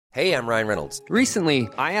Hey, I'm Ryan Reynolds. Recently,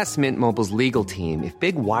 I asked Mint Mobile's legal team if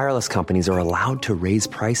big wireless companies are allowed to raise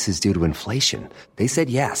prices due to inflation. They said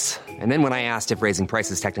yes. And then when I asked if raising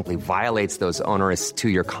prices technically violates those onerous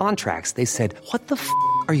two-year contracts, they said, "What the f***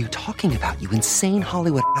 are you talking about, you insane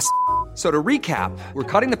Hollywood ass?" So to recap, we're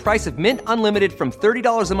cutting the price of Mint Unlimited from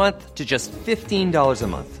 $30 a month to just $15 a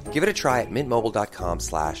month. Give it a try at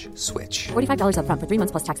mintmobile.com/switch. $45 up front for 3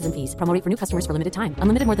 months plus taxes and fees. Promo rate for new customers for limited time.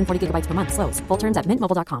 Unlimited more than 40 gigabytes per month. Slows full terms at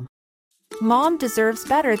mintmobile.com. Mom deserves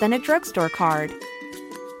better than a drugstore card.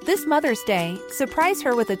 This Mother's Day, surprise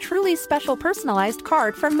her with a truly special personalized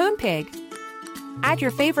card from Moonpig. Add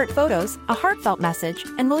your favorite photos, a heartfelt message,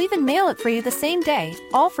 and we'll even mail it for you the same day,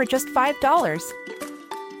 all for just $5.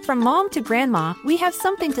 From mom to grandma, we have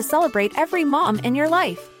something to celebrate every mom in your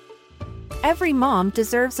life. Every mom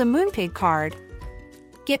deserves a Moonpig card.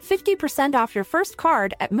 Get 50% off your first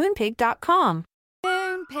card at moonpig.com.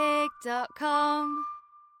 Moonpig.com.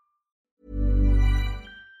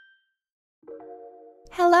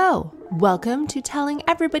 Hello, welcome to Telling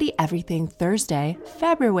Everybody Everything Thursday,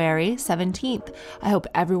 February 17th. I hope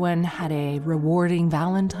everyone had a rewarding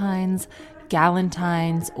Valentine's,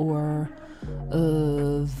 Galentine's, or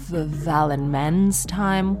Valenmen's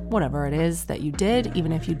time, whatever it is that you did.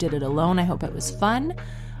 Even if you did it alone, I hope it was fun.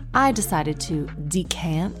 I decided to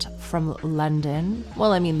decant from London,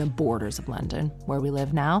 well, I mean the borders of London, where we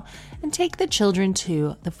live now, and take the children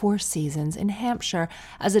to the Four Seasons in Hampshire,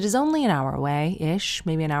 as it is only an hour away-ish,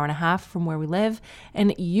 maybe an hour and a half from where we live.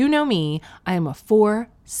 And you know me, I am a Four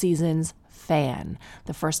Seasons fan.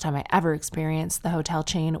 The first time I ever experienced the hotel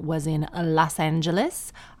chain was in Los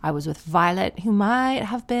Angeles. I was with Violet, who might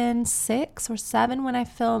have been 6 or 7 when I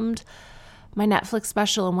filmed my Netflix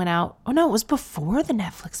special and went out. Oh no, it was before the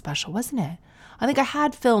Netflix special, wasn't it? I think I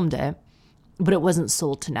had filmed it, but it wasn't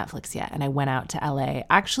sold to Netflix yet. And I went out to LA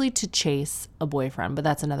actually to chase a boyfriend, but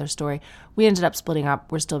that's another story. We ended up splitting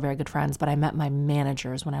up. We're still very good friends, but I met my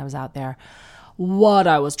managers when I was out there. What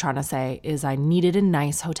I was trying to say is I needed a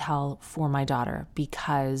nice hotel for my daughter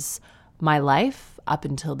because my life up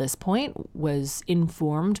until this point was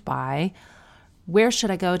informed by where should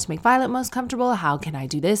I go to make Violet most comfortable? How can I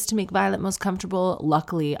do this to make Violet most comfortable?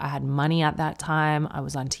 Luckily, I had money at that time. I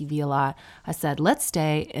was on TV a lot. I said, let's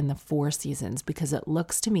stay in the Four Seasons because it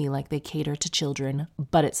looks to me like they cater to children,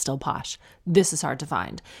 but it's still posh. This is hard to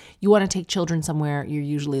find. You want to take children somewhere, you're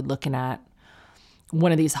usually looking at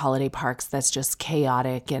one of these holiday parks that's just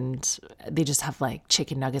chaotic and they just have like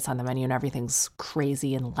chicken nuggets on the menu and everything's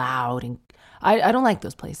crazy and loud. And I don't like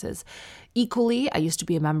those places. Equally, I used to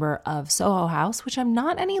be a member of Soho House, which I'm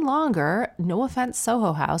not any longer. No offense,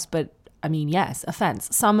 Soho House, but I mean, yes,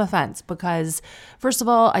 some offense, because first of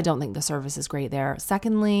all, I don't think the service is great there.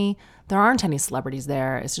 Secondly, there aren't any celebrities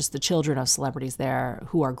there. It's just the children of celebrities there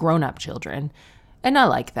who are grown-up children. And I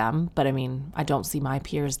like them, but I mean, I don't see my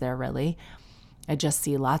peers there really. I just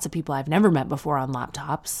see lots of people I've never met before on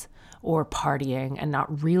laptops or partying and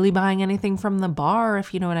not really buying anything from the bar,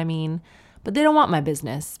 if you know what I mean. But they don't want my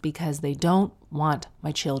business because they don't want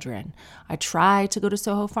my children. I try to go to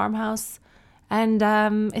Soho Farmhouse and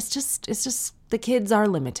it's just the kids are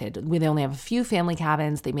limited. They only have a few family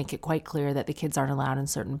cabins. They make it quite clear that the kids aren't allowed in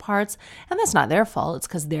certain parts. And that's not their fault. It's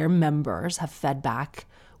because their members have fed back,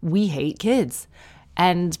 we hate kids.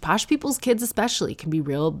 And posh people's kids especially can be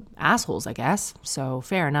real assholes, I guess. So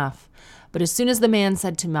fair enough. But as soon as the man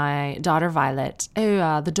said to my daughter Violet,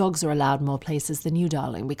 the dogs are allowed more places than you,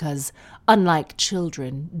 darling, because unlike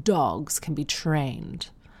children, dogs can be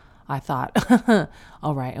trained. I thought,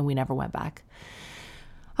 all right, and we never went back.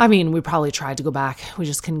 I mean, we probably tried to go back. We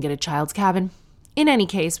just couldn't get a child's cabin. In any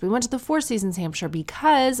case, we went to the Four Seasons Hampshire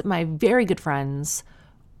because my very good friends,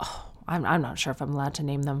 I'm not sure if I'm allowed to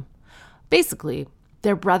name them. Basically,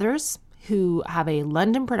 they're brothers who have a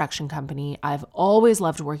London production company. I've always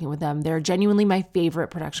loved working with them. They're genuinely my favorite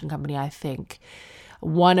production company, I think.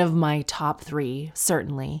 One of my top 3,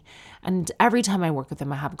 certainly. And every time I work with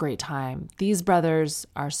them, I have a great time. These brothers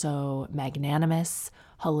are so magnanimous,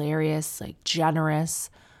 hilarious, like generous,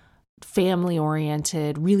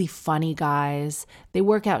 family-oriented, really funny guys. They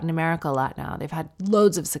work out in America a lot now. They've had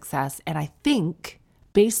loads of success. And I think,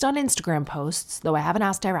 based on Instagram posts, though I haven't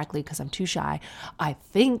asked directly because I'm too shy, I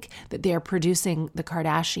think that they're producing the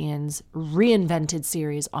Kardashians' reinvented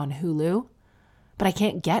series on Hulu. But I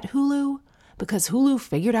can't get Hulu because Hulu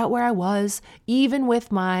figured out where I was, even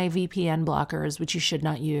with my VPN blockers, which you should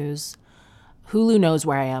not use. Hulu knows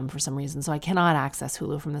where I am for some reason, so I cannot access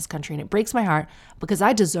Hulu from this country, and it breaks my heart because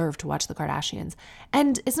I deserve to watch the Kardashians.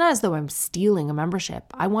 And it's not as though I'm stealing a membership.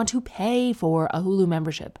 I want to pay for a Hulu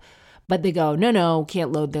membership. But they go, no,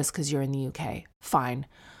 can't load this because you're in the UK. Fine.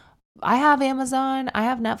 I have Amazon, I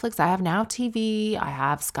have Netflix, I have Now TV, I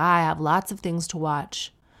have Sky, I have lots of things to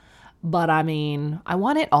watch. But I mean, I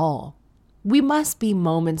want it all. We must be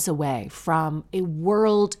moments away from a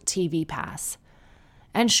world TV pass.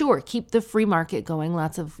 And sure, keep the free market going,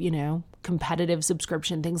 lots of, competitive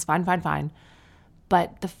subscription things, fine.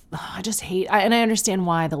 But I just hate, and I understand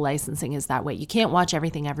why the licensing is that way. You can't watch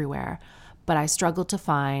everything everywhere. But I struggle to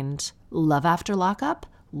find Love After Lockup,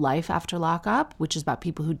 Life After Lockup, which is about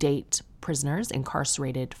people who date prisoners,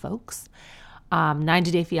 incarcerated folks.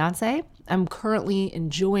 90 Day Fiancé. I'm currently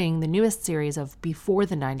enjoying the newest series of Before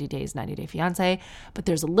the 90 Days, 90 Day Fiancé, but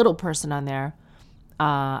there's a little person on there.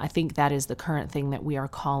 I think that is the current thing that we are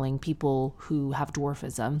calling people who have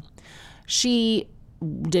dwarfism. She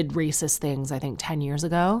did racist things, I think, 10 years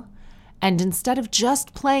ago. And instead of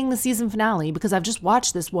just playing the season finale, because I've just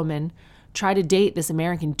watched this woman try to date this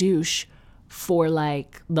American douche for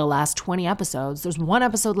like the last 20 episodes. There's one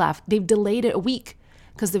episode left. They've delayed it a week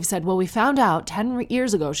because they've said, well, we found out 10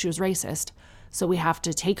 years ago she was racist, so we have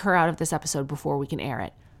to take her out of this episode before we can air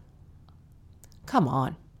it. Come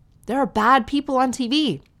on. There are bad people on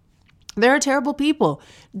TV. There are terrible people.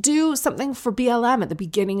 Do something for BLM at the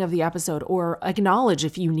beginning of the episode, or acknowledge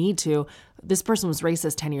if you need to. This person was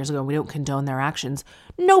racist 10 years ago. We don't condone their actions.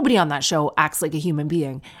 Nobody on that show acts like a human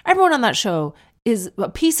being. Everyone on that show is a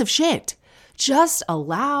piece of shit. Just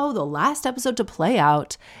allow the last episode to play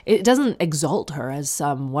out. It doesn't exalt her as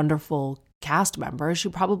some wonderful cast member.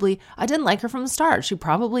 I didn't like her from the start. She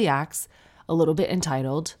probably acts a little bit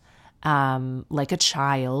entitled, like a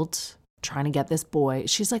child trying to get this boy.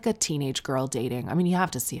 She's like a teenage girl dating. I mean, you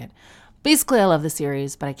have to see it. Basically, I love the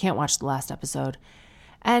series, but I can't watch the last episode.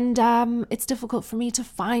 And it's difficult for me to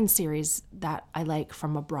find series that I like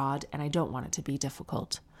from abroad, and I don't want it to be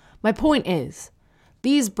difficult. My point is,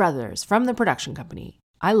 these brothers from the production company,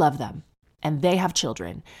 I love them, and they have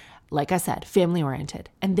children. Like I said, family-oriented.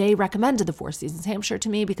 And they recommended the Four Seasons Hampshire to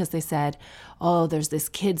me because they said, oh, there's this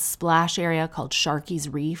kids' splash area called Sharky's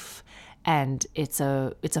Reef, and it's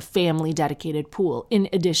a family-dedicated pool in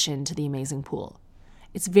addition to the amazing pool.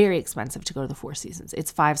 It's very expensive to go to the Four Seasons.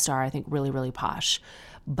 It's 5-star, I think, really, really posh.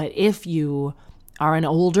 But if you are an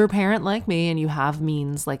older parent like me and you have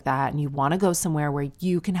means like that and you want to go somewhere where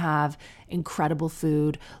you can have incredible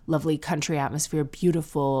food, lovely country atmosphere,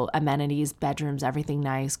 beautiful amenities, bedrooms, everything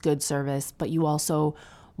nice, good service, but you also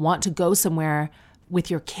want to go somewhere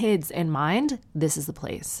with your kids in mind, this is the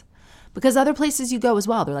place. Because other places you go as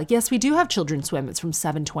well, they're like, yes, we do have children's swim. It's from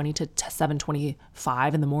 7:20 to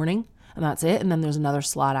 7:25 in the morning, and that's it. And then there's another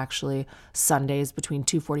slot actually Sundays between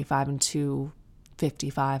 2:45 and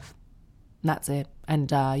 2:55. And that's it.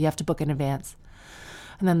 And you have to book in advance.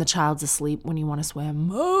 And then the child's asleep when you want to swim.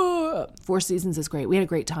 Four Seasons is great. We had a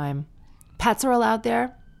great time. Pets are allowed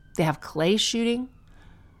there. They have clay shooting,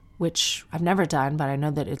 which I've never done, but I know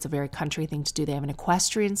that it's a very country thing to do. They have an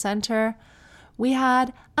equestrian center. We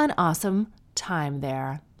had an awesome time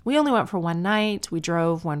there. We only went for one night. We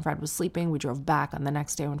drove when Fred was sleeping. We drove back on the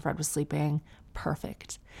next day when Fred was sleeping.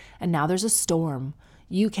 Perfect. And now there's a storm.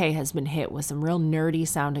 UK has been hit with some real nerdy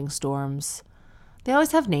sounding storms. They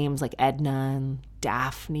always have names like Edna and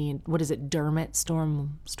Daphne. What is it? Dermot,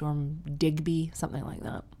 Storm Digby, something like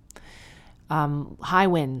that. High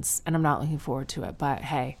winds, and I'm not looking forward to it. But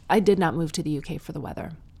hey, I did not move to the UK for the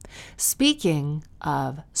weather. Speaking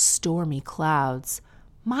of stormy clouds,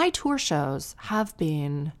 my tour shows have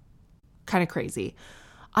been kind of crazy.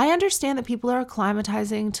 I understand that people are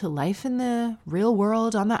acclimatizing to life in the real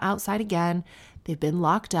world on the outside again. They've been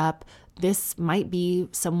locked up. This might be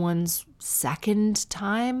someone's second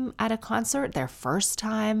time at a concert, their first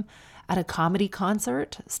time at a comedy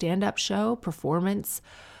concert, stand-up show, performance,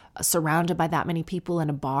 surrounded by that many people in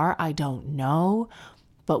a bar. I don't know.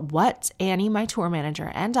 But what Annie, my tour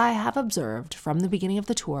manager, and I have observed from the beginning of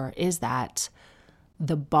the tour is that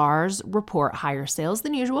the bars report higher sales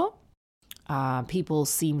than usual. People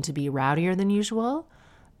seem to be rowdier than usual.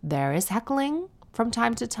 There is heckling from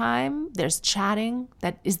time to time. There's chatting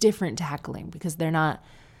that is different to heckling because they're not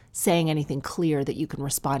saying anything clear that you can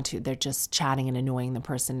respond to. They're just chatting and annoying the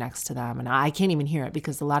person next to them. And I can't even hear it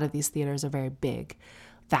because a lot of these theaters are very big.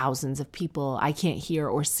 Thousands of people. I can't hear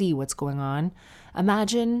or see what's going on.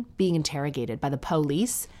 Imagine being interrogated by the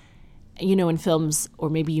police. You know, in films, or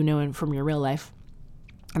maybe you know from your real life,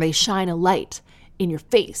 they shine a light in your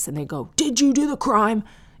face and they go, "Did you do the crime?"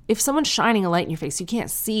 If someone's shining a light in your face, you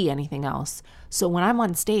can't see anything else. So when I'm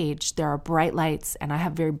on stage, there are bright lights and I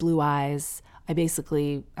have very blue eyes.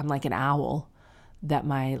 I'm like an owl that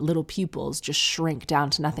my little pupils just shrink down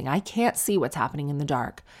to nothing. I can't see what's happening in the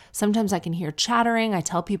dark. Sometimes I can hear chattering. I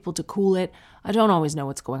tell people to cool it. I don't always know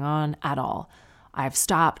what's going on at all. I've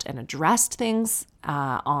stopped and addressed things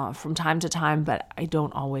from time to time, but I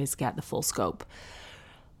don't always get the full scope.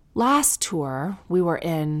 Last tour, we were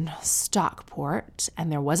in Stockport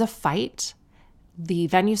and there was a fight. The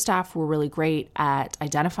venue staff were really great at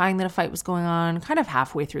identifying that a fight was going on. Kind of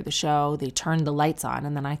halfway through the show, they turned the lights on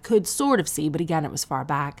and then I could sort of see, but again, it was far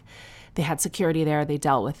back. They had security there. They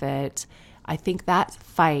dealt with it. I think that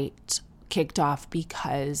fight kicked off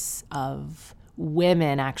because of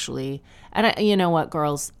women, actually. And you know what,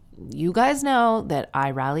 girls? You guys know that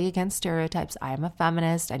I rally against stereotypes. I am a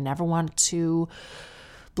feminist. I never want to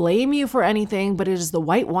blame you for anything, but it is the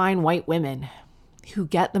white wine, white women who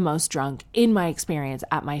get the most drunk, in my experience,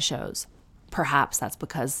 at my shows. Perhaps that's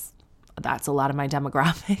because that's a lot of my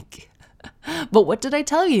demographic. But what did I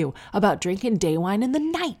tell you about drinking day wine in the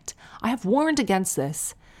night? I have warned against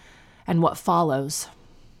this and what follows.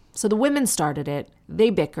 So the women started it.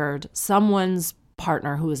 They bickered. Someone's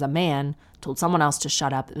partner, who is a man, told someone else to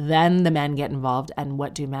shut up. Then the men get involved. And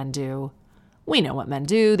what do men do? We know what men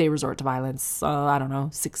do. They resort to violence,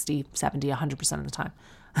 60, 70, 100% of the time.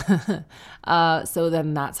 So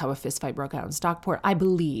then that's how a fist fight broke out in Stockport. I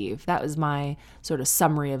believe that was my sort of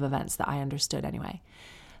summary of events that I understood anyway.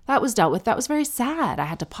 That was dealt with. That was very sad. I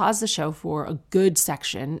had to pause the show for a good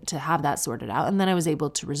section to have that sorted out. And then I was able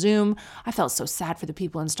to resume. I felt so sad for the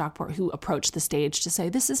people in Stockport who approached the stage to say,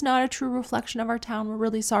 this is not a true reflection of our town. We're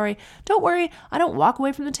really sorry. Don't worry. I don't walk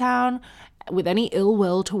away from the town with any ill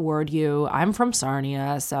will toward you. I'm from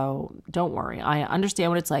Sarnia, so don't worry. I understand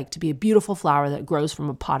what it's like to be a beautiful flower that grows from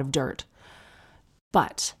a pot of dirt.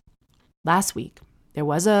 But last week, there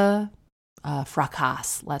was a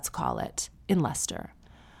fracas, let's call it, in Leicester.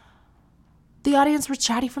 The audience were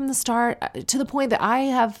chatty from the start, to the point that I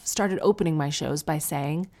have started opening my shows by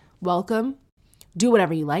saying, welcome, do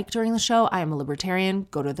whatever you like during the show. I am a libertarian.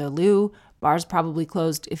 Go to the loo. Bar's probably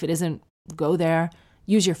closed. If it isn't, go there.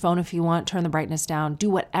 Use your phone if you want. Turn the brightness down.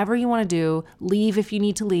 Do whatever you want to do. Leave if you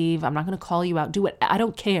need to leave. I'm not going to call you out. Do it. I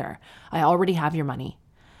don't care. I already have your money.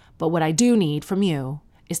 But what I do need from you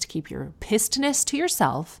is to keep your pissedness to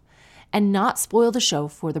yourself and not spoil the show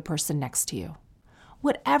for the person next to you.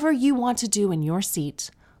 Whatever you want to do in your seat,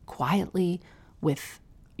 quietly, with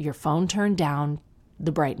your phone turned down,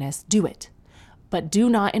 the brightness, do it. But do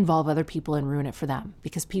not involve other people and ruin it for them,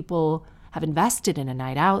 because people have invested in a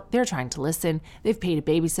night out. They're trying to listen. They've paid a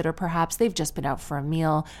babysitter, perhaps. They've just been out for a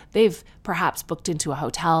meal. They've perhaps booked into a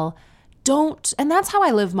hotel. Don't, and that's how I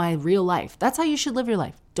live my real life. That's how you should live your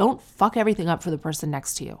life. Don't fuck everything up for the person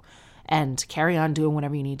next to you and carry on doing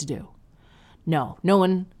whatever you need to do. No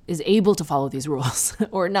one is able to follow these rules,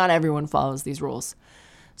 or not everyone follows these rules.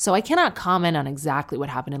 So I cannot comment on exactly what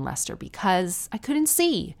happened in Leicester because I couldn't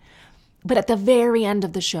see. But at the very end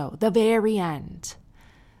of the show, the very end,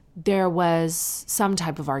 there was some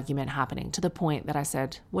type of argument happening to the point that I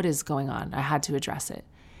said, what is going on? I had to address it.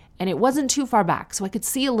 And it wasn't too far back, so I could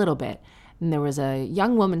see a little bit. And there was a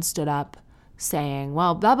young woman stood up saying,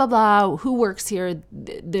 well, blah, blah, blah, who works here?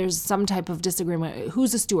 There's some type of disagreement.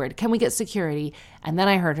 Who's a steward? Can we get security? And then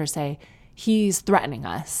I heard her say, he's threatening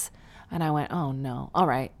us. And I went, oh no, all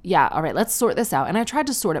right, let's sort this out. And I tried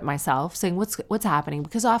to sort it myself, saying what's happening?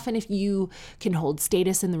 Because often if you can hold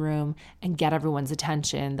status in the room and get everyone's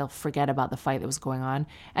attention, they'll forget about the fight that was going on.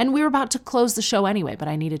 And we were about to close the show anyway, but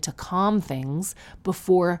I needed to calm things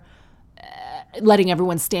before letting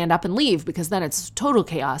everyone stand up and leave, because then it's total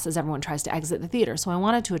chaos as everyone tries to exit the theater. So I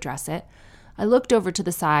wanted to address it. I looked over to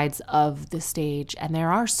the sides of the stage and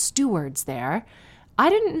there are stewards there. I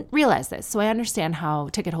didn't realize this, so I understand how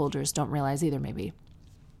ticket holders don't realize either, maybe.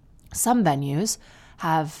 Some venues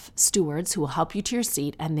have stewards who will help you to your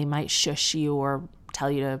seat and they might shush you or tell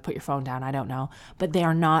you to put your phone down, I don't know. But they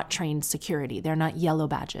are not trained security. They're not yellow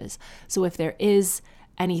badges. So if there is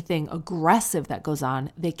anything aggressive that goes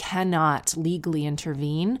on, they cannot legally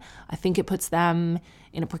intervene. I think it puts them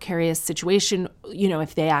in a precarious situation,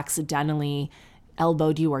 if they accidentally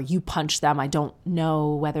elbowed you or you punched them. I don't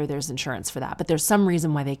know whether there's insurance for that, but there's some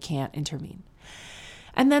reason why they can't intervene.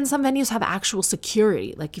 And then some venues have actual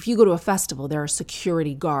security. Like if you go to a festival, there are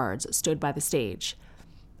security guards stood by the stage,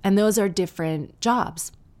 and those are different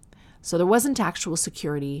jobs. So there wasn't actual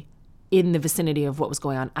security in the vicinity of what was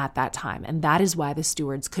going on at that time. And that is why the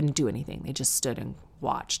stewards couldn't do anything. They just stood and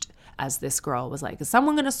watched as this girl was like, is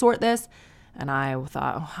someone going to sort this? And I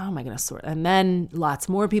thought, oh, how am I going to sort it? And then lots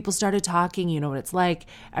more people started talking. You know what it's like.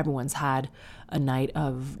 Everyone's had a night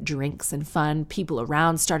of drinks and fun. People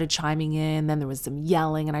around started chiming in. Then there was some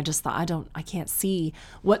yelling. And I just thought, I can't see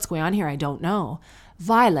what's going on here. I don't know.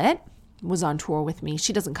 Violet was on tour with me.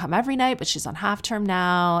 She doesn't come every night, but she's on half term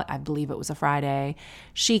now. I believe it was a Friday.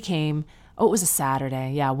 She came Oh, it was a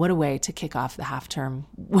Saturday. Yeah, what a way to kick off the half-term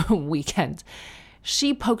weekend.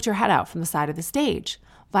 She poked her head out from the side of the stage.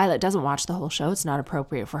 Violet doesn't watch the whole show. It's not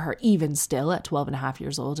appropriate for her, even still at 12 and a half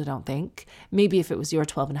years old, I don't think. Maybe if it was your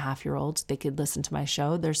 12 and a half year old, they could listen to my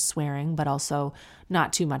show. There's swearing, but also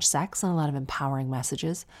not too much sex and a lot of empowering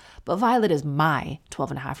messages. But Violet is my 12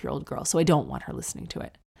 and a half year old girl, so I don't want her listening to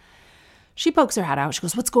it. She pokes her head out. She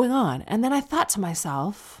goes, what's going on? And then I thought to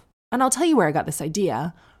myself, and I'll tell you where I got this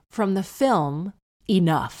idea, from the film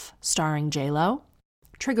Enough, starring J-Lo.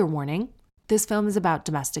 Trigger warning, this film is about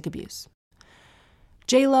domestic abuse.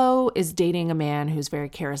 J-Lo is dating a man who's very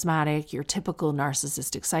charismatic, your typical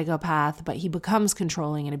narcissistic psychopath, but he becomes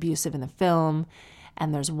controlling and abusive in the film.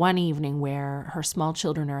 And there's one evening where her small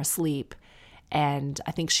children are asleep, and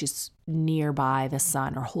I think she's nearby the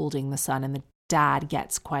son or holding the son, and the dad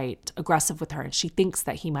gets quite aggressive with her, and she thinks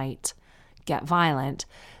that he might get violent.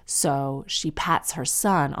 So she pats her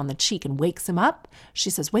son on the cheek and wakes him up. She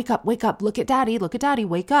says, wake up, look at daddy,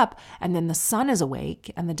 wake up. And then the son is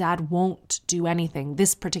awake and the dad won't do anything.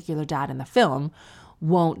 This particular dad in the film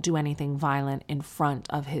won't do anything violent in front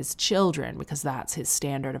of his children because that's his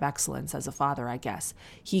standard of excellence as a father, I guess.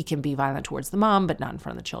 He can be violent towards the mom, but not in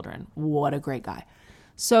front of the children. What a great guy.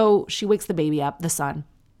 So she wakes the baby up, the son,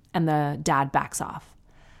 and the dad backs off.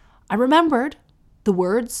 I remembered the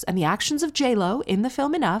words and the actions of J-Lo in the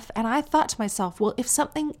film Enough, and I thought to myself, well, if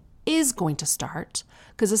something is going to start,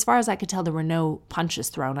 because as far as I could tell, there were no punches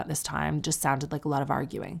thrown at this time, just sounded like a lot of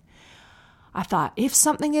arguing. I thought, if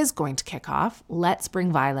something is going to kick off, let's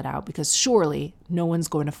bring Violet out, because surely no one's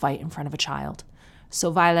going to fight in front of a child.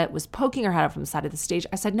 So Violet was poking her head up from the side of the stage.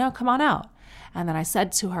 I said, no, come on out. And then I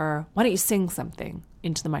said to her, why don't you sing something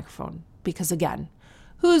into the microphone? Because again,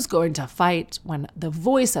 who's going to fight when the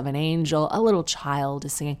voice of an angel, a little child,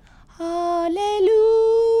 is singing, hallelujah?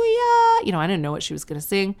 You know, I didn't know what she was going to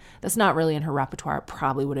sing. That's not really in her repertoire. It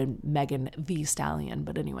probably would have Megan Thee Stallion.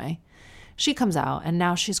 But anyway, she comes out and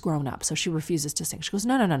now she's grown up. So she refuses to sing. She goes,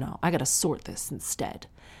 no. I got to sort this instead,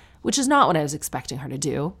 which is not what I was expecting her to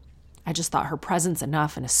do. I just thought her presence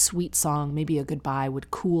enough and a sweet song, maybe a goodbye,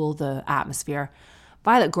 would cool the atmosphere.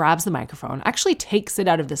 Violet grabs the microphone, actually takes it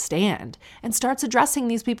out of the stand, and starts addressing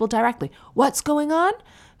these people directly. What's going on?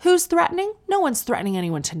 Who's threatening? No one's threatening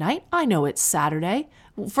anyone tonight. I know it's Saturday.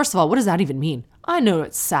 First of all, what does that even mean? I know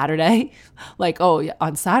it's Saturday. Like, oh, yeah,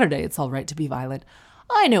 on Saturday it's all right to be violent.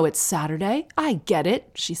 I know it's Saturday. I get it,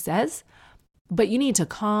 she says. But you need to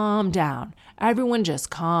calm down. Everyone just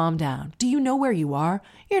calm down. Do you know where you are?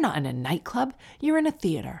 You're not in a nightclub. You're in a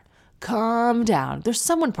theater. Calm down. There's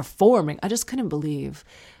someone performing. I just couldn't believe.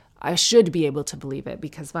 I should be able to believe it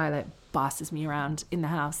because Violet bosses me around in the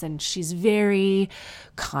house and she's very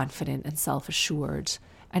confident and self-assured.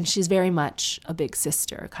 And she's very much a big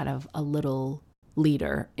sister, kind of a little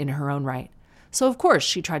leader in her own right. So of course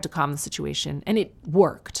she tried to calm the situation and it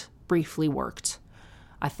worked, briefly worked.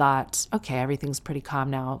 I thought, okay, everything's pretty calm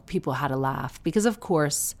now. People had a laugh because of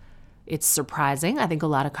course it's surprising. I think a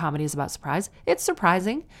lot of comedy is about surprise. It's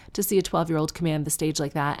surprising to see a 12-year-old command the stage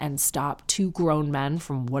like that and stop two grown men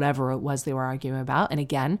from whatever it was they were arguing about. And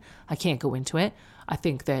again, I can't go into it. I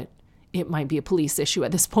think that it might be a police issue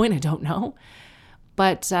at this point. I don't know.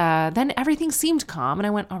 But then everything seemed calm and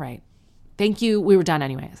I went, all right, thank you. We were done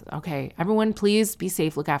anyway. I said, okay, everyone, please be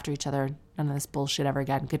safe. Look after each other. None of this bullshit ever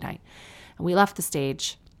again. Good night. And we left the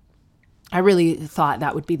stage. I really thought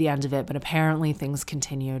that would be the end of it, but apparently things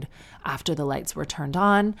continued after the lights were turned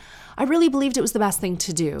on. I really believed it was the best thing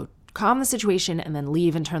to do. Calm the situation and then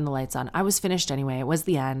leave and turn the lights on. I was finished anyway. It was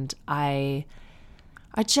the end. I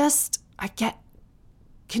get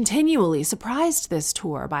continually surprised this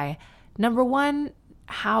tour by, number one,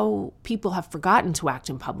 how people have forgotten to act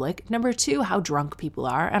in public. Number two, how drunk people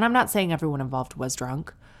are. And I'm not saying everyone involved was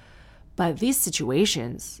drunk, but these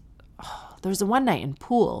situations, there was a one night in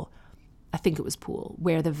Poole, I think it was Poole,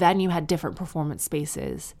 where the venue had different performance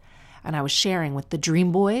spaces. And I was sharing with the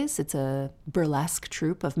Dream Boys. It's a burlesque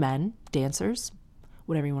troupe of men, dancers,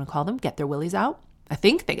 whatever you want to call them, get their willies out. I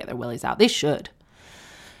think they get their willies out. They should.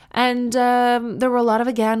 And there were a lot of,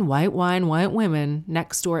 again, white wine, white women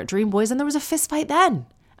next door at Dream Boys. And there was a fist fight then.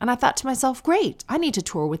 And I thought to myself, great, I need to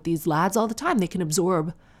tour with these lads all the time. They can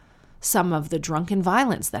absorb some of the drunken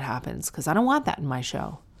violence that happens because I don't want that in my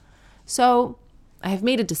show. So I have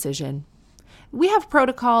made a decision. We have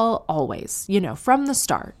protocol always, from the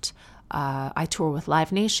start. I tour with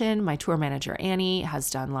Live Nation. My tour manager, Annie, has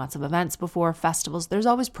done lots of events before, festivals. There's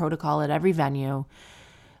always protocol at every venue.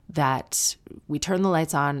 that we turn the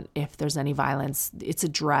lights on if there's any violence. It's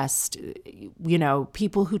addressed. You know,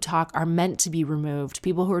 people who talk are meant to be removed.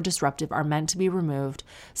 People who are disruptive are meant to be removed.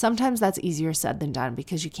 Sometimes that's easier said than done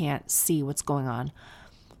because you can't see what's going on.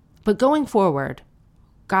 But going forward,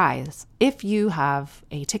 guys, if you have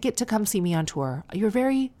a ticket to come see me on tour, you're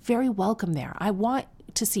very, very welcome there. I want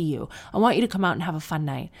to see you. I want you to come out and have a fun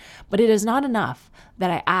night. But it is not enough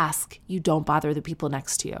that I ask you don't bother the people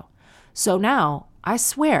next to you. So now, I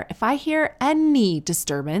swear, if I hear any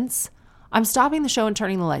disturbance, I'm stopping the show and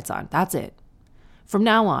turning the lights on. That's it. From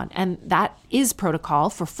now on. And that is protocol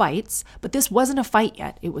for fights, but this wasn't a fight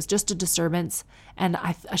yet. It was just a disturbance. And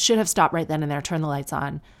I should have stopped right then and there, turned the lights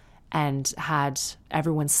on, and had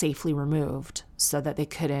everyone safely removed so that they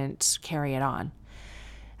couldn't carry it on.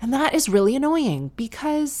 And that is really annoying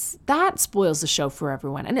because that spoils the show for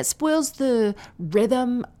everyone. And it spoils the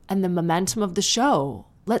rhythm and the momentum of the show.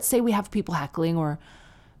 Let's say we have people heckling or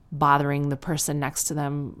bothering the person next to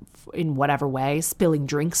them in whatever way, spilling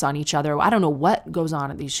drinks on each other. I don't know what goes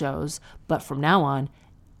on at these shows, but from now on,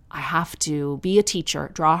 I have to be a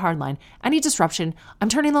teacher, draw a hard line. Any disruption, I'm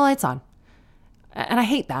turning the lights on. And I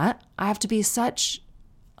hate that. I have to be such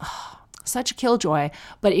a killjoy,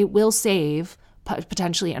 but it will save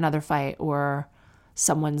potentially another fight or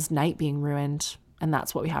someone's night being ruined. And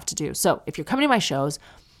that's what we have to do. So if you're coming to my shows,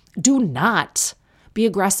 do not be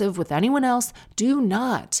aggressive with anyone else. Do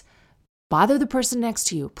not bother the person next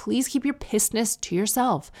to you. Please keep your pissedness to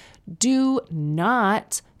yourself. Do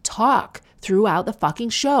not talk throughout the fucking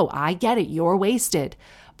show. I get it. You're wasted.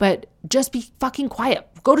 But just be fucking quiet.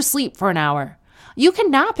 Go to sleep for an hour. You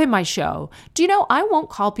can nap in my show. Do you know, I won't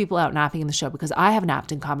call people out napping in the show because I have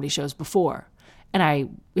napped in comedy shows before. And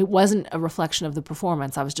it wasn't a reflection of the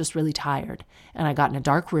performance. I was just really tired. And I got in a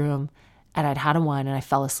dark room and I'd had a wine and I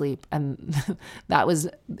fell asleep. And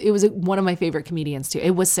it was one of my favorite comedians too.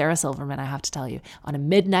 It was Sarah Silverman, I have to tell you, on a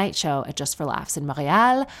midnight show at Just for Laughs in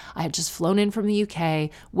Montreal. I had just flown in from the UK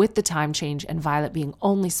with the time change, and Violet being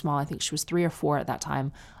only small, I think she was 3 or 4 at that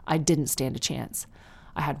time, I didn't stand a chance.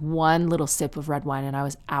 I had one little sip of red wine and I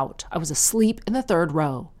was out. I was asleep in the 3rd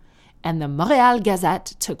row. And the Montreal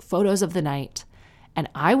Gazette took photos of the night. And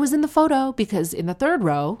I was in the photo because in the 3rd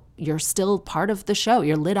row, you're still part of the show.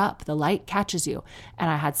 You're lit up. The light catches you. And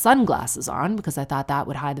I had sunglasses on because I thought that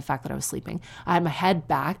would hide the fact that I was sleeping. I had my head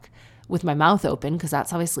back with my mouth open because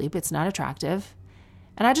that's how I sleep. It's not attractive.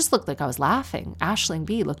 And I just looked like I was laughing. Aisling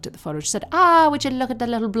B looked at the photo. She said, would you look at the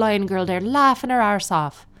little blind girl there laughing her arse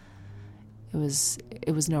off?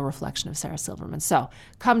 It was no reflection of Sarah Silverman. So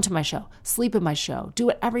come to my show, sleep in my show, do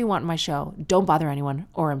whatever you want in my show. Don't bother anyone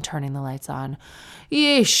or I'm turning the lights on.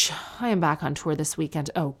 Yeesh, I am back on tour this weekend.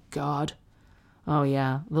 Oh God. Oh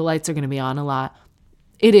yeah, the lights are going to be on a lot.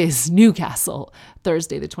 It is Newcastle,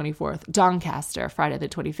 Thursday the 24th, Doncaster, Friday the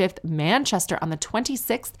 25th, Manchester on the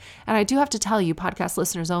 26th. And I do have to tell you, podcast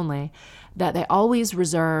listeners only, that they always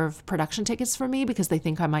reserve production tickets for me because they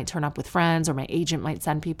think I might turn up with friends or my agent might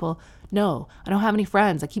send people. No, I don't have any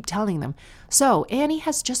friends. I keep telling them. So Annie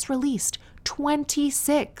has just released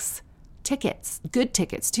 26 tickets, good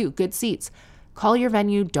tickets too, good seats. Call your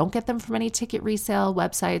venue. Don't get them from any ticket resale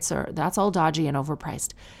websites, or that's all dodgy and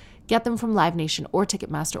overpriced. Get them from Live Nation or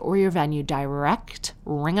Ticketmaster or your venue direct.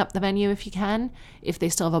 Ring up the venue if you can, if they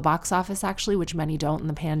still have a box office actually, which many don't in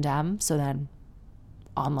the pandemic. So then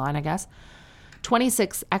online, I guess.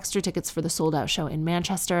 26 extra tickets for the sold out show in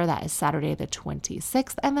Manchester. That is Saturday the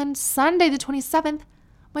 26th. And then Sunday the 27th,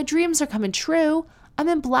 my dreams are coming true. I'm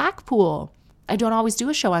in Blackpool. I don't always do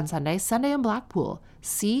a show on Sunday. Sunday in Blackpool.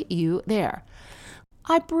 See you there.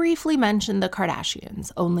 I briefly mentioned the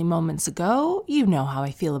Kardashians only moments ago. You know how I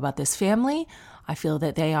feel about this family. I feel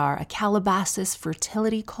that they are a Calabasas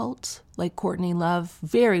fertility cult, like Courtney Love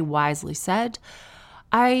very wisely said.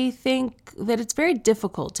 I think that it's very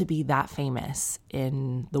difficult to be that famous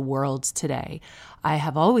in the world today. I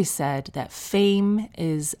have always said that fame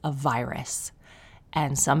is a virus,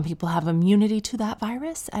 and some people have immunity to that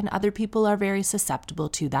virus, and other people are very susceptible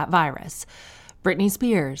to that virus. Britney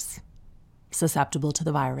Spears, susceptible to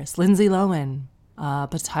the virus. Lindsay Lohan,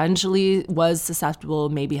 potentially was susceptible,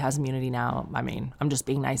 maybe has immunity now. I mean, I'm just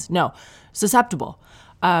being nice. No, susceptible.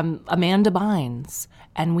 Amanda Bynes.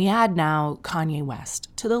 And we add now Kanye West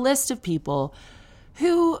to the list of people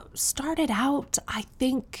who started out, I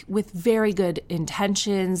think, with very good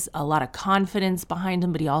intentions, a lot of confidence behind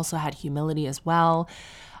him, but he also had humility as well.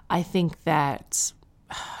 I think that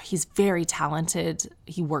he's very talented.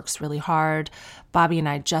 He works really hard, Bobby and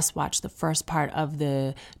I just watched the first part of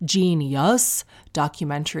the Genius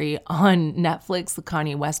documentary on Netflix, the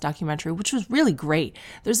Kanye West documentary, which was really great.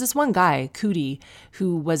 There's this one guy, Cootie,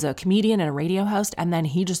 who was a comedian and a radio host, and then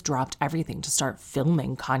he just dropped everything to start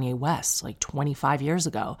filming Kanye West like 25 years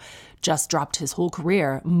ago. Just dropped his whole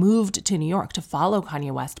career, moved to New York to follow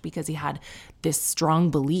Kanye West because he had this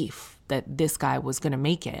strong belief that this guy was going to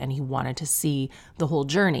make it, and he wanted to see the whole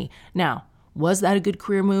journey. Now, was that a good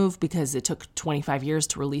career move because it took 25 years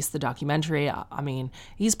to release the documentary? I mean,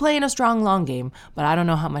 he's playing a strong long game, but I don't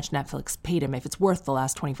know how much Netflix paid him. If it's worth the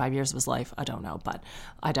last 25 years of his life, I don't know, but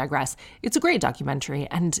I digress. It's a great documentary,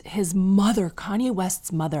 and his mother, Kanye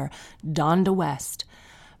West's mother, Donda West,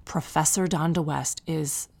 Professor Donda West,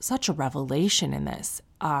 is such a revelation in this.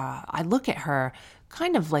 I look at her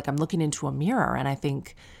kind of like I'm looking into a mirror, and I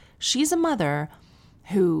think she's a mother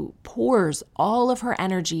who pours all of her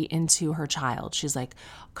energy into her child. She's like,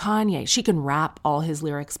 Kanye, she can rap all his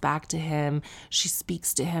lyrics back to him. She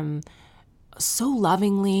speaks to him so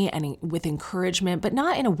lovingly and with encouragement, but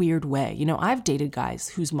not in a weird way. You know, I've dated guys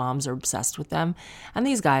whose moms are obsessed with them, and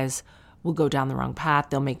these guys will go down the wrong path.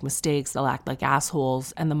 They'll make mistakes. They'll act like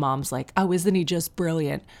assholes. And the mom's like, oh, isn't he just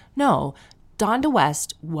brilliant? No, Donda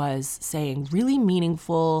West was saying really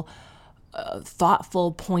meaningful,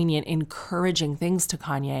 thoughtful, poignant, encouraging things to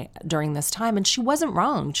Kanye during this time. And she wasn't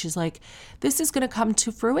wrong. She's like, this is going to come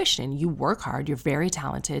to fruition. You work hard. You're very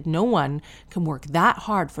talented. No one can work that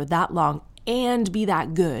hard for that long and be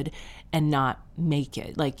that good and not make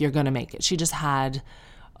it. Like, you're going to make it. She just had,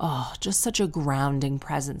 just such a grounding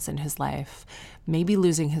presence in his life. Maybe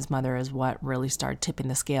losing his mother is what really started tipping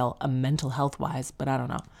the scale mental health wise, but I don't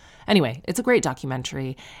know. Anyway, it's a great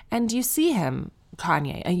documentary. And you see him,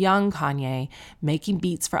 Kanye, a young Kanye, making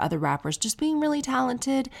beats for other rappers, just being really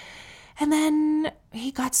talented. And then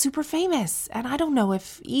he got super famous. And I don't know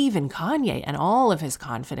if even Kanye and all of his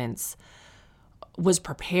confidence was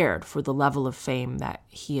prepared for the level of fame that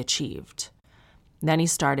he achieved. Then he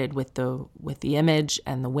started with the image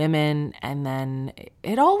and the women. And then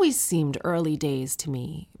it always seemed early days to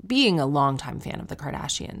me, being a longtime fan of the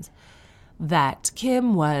Kardashians, that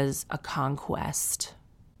Kim was a conquest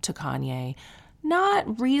to Kanye.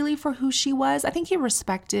 Not really for who she was. I think he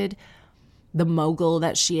respected the mogul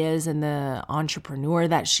that she is and the entrepreneur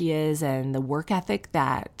that she is and the work ethic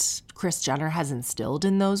that Kris Jenner has instilled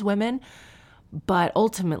in those women. But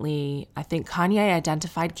ultimately, I think Kanye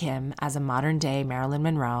identified Kim as a modern-day Marilyn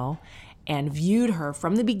Monroe and viewed her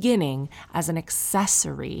from the beginning as an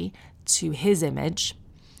accessory to his image.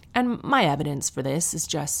 And my evidence for this is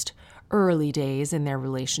just early days in their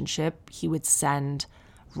relationship. He would send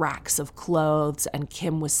racks of clothes, and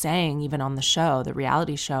Kim was saying, even on the show, the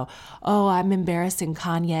reality show, oh, I'm embarrassing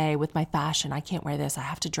Kanye with my fashion. I can't wear this. I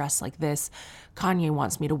have to dress like this. Kanye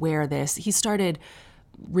wants me to wear this. He started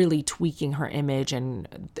really tweaking her image,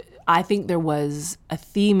 and I think there was a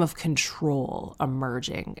theme of control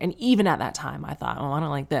emerging. And even at that time, I thought, oh, I don't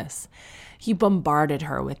like this. He bombarded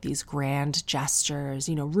her with these grand gestures,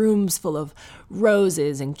 you know, rooms full of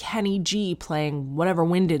roses and Kenny G playing whatever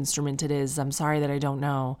wind instrument it is. I'm sorry that I don't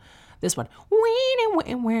know. This one.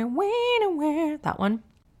 That one.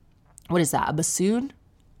 What is that? A bassoon?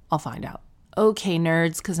 I'll find out. Okay,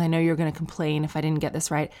 nerds, because I know you're going to complain if I didn't get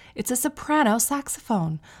this right. It's a soprano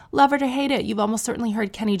saxophone. Love it or hate it, you've almost certainly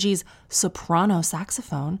heard Kenny G's soprano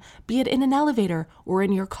saxophone, be it in an elevator or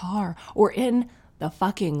in your car or in the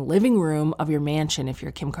fucking living room of your mansion if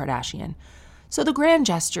you're Kim Kardashian. So the grand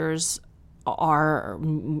gestures are,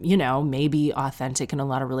 you know, maybe authentic in a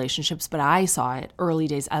lot of relationships, but I saw it early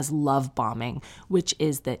days as love bombing, which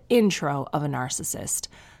is the intro of a narcissist.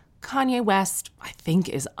 Kanye West, I think,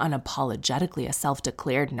 is unapologetically a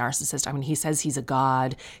self-declared narcissist. I mean, he says he's a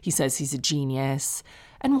god. He says he's a genius.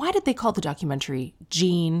 And why did they call the documentary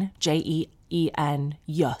Gene, Jen,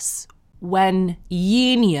 Yus, when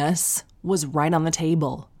genius was right on the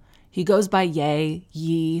table? He goes by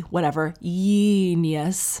Ye, whatever,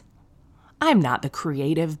 genius. I'm not the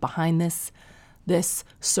creative behind this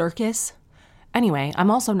circus. Anyway, I'm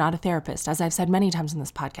also not a therapist, as I've said many times in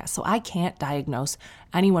this podcast, so I can't diagnose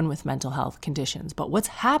anyone with mental health conditions. But what's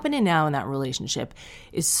happening now in that relationship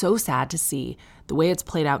is so sad to see the way it's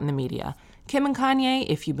played out in the media. Kim and Kanye,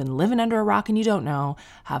 if you've been living under a rock and you don't know,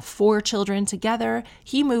 have 4 children together.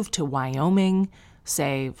 He moved to Wyoming,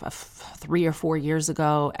 say 3 or 4 years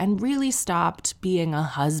ago, and really stopped being a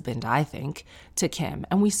husband, I think, to Kim.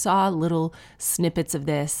 And we saw little snippets of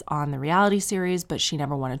this on the reality series, but she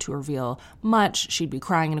never wanted to reveal much. She'd be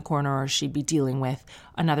crying in a corner or she'd be dealing with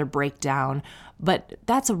another breakdown. But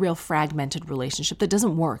that's a real fragmented relationship that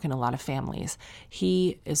doesn't work in a lot of families.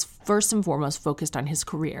 He is first and foremost focused on his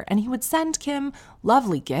career. And he would send Kim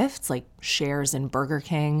lovely gifts like shares in Burger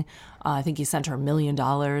King. I think he sent her $1 million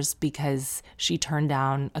because she turned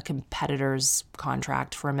down a competitor's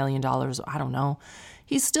contract for $1 million. I don't know.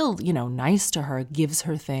 He's still, nice to her, gives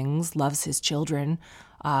her things, loves his children,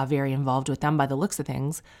 very involved with them by the looks of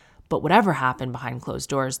things. But whatever happened behind closed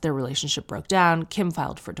doors, their relationship broke down. Kim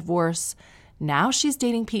filed for divorce. Now she's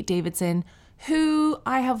dating Pete Davidson, who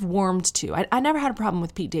I have warmed to. I never had a problem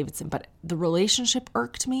with Pete Davidson, but the relationship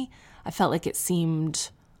irked me. I felt like it seemed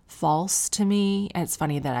false to me. And it's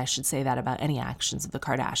funny that I should say that about any actions of the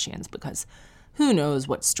Kardashians, because who knows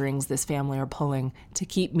what strings this family are pulling to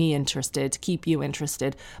keep me interested, to keep you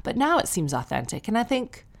interested. But now it seems authentic. And I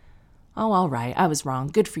think, oh, all right, I was wrong.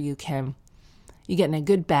 Good for you, Kim. You're getting a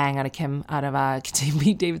good bang out of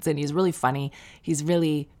Pete Davidson. He's really funny. He's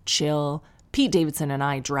really chill. Pete Davidson and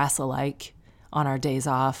I dress alike on our days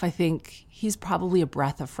off. I think he's probably a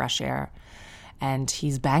breath of fresh air. And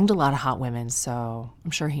he's banged a lot of hot women, so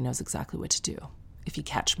I'm sure he knows exactly what to do, if you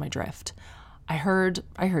catch my drift. I heard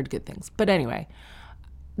good things. But anyway,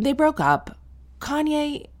 they broke up.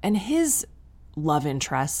 Kanye and his love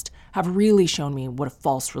interest have really shown me what a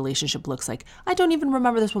false relationship looks like. I don't even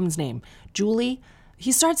remember this woman's name. Julie.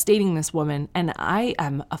 He starts dating this woman, and I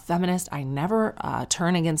am a feminist. I never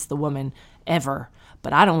turn against the woman, ever.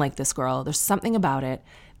 But I don't like this girl. There's something about it.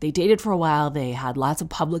 They dated for a while. They had lots of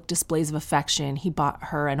public displays of affection. He bought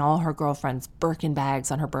her and all her girlfriends Birkin bags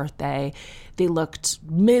on her birthday. They looked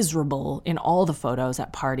miserable in all the photos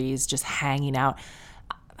at parties, just hanging out.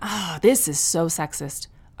 This is so sexist.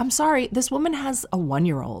 I'm sorry. This woman has a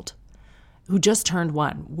 1-year-old who just turned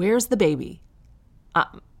 1. Where's the baby?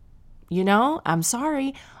 I'm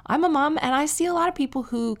sorry. I'm a mom, and I see a lot of people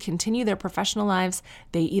who continue their professional lives.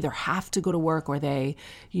 They either have to go to work or they,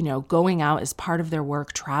 going out is part of their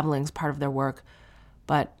work, traveling is part of their work.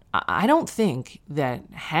 But I don't think that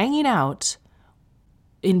hanging out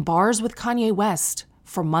in bars with Kanye West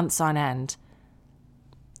for months on end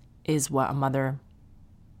is what a mother...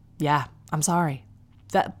 Yeah, I'm sorry.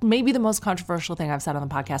 That may be the most controversial thing I've said on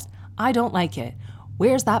the podcast. I don't like it.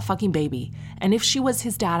 Where's that fucking baby? And if she was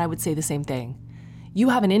his dad, I would say the same thing. You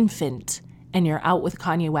have an infant and you're out with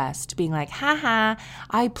Kanye West being like, haha,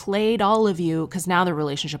 I played all of you, because now the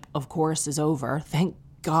relationship, of course, is over. Thank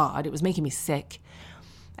God. It was making me sick.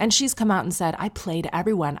 And she's come out and said, I played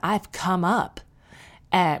everyone. I've come up,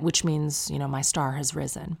 which means, my star has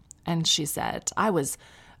risen. And she said, I was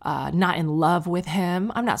not in love with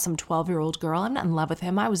him. I'm not some 12-year-old girl. I'm not in love with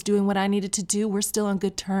him. I was doing what I needed to do. We're still on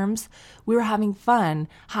good terms. We were having fun.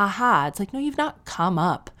 Ha ha. It's like, no, you've not come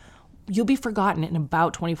up. You'll be forgotten in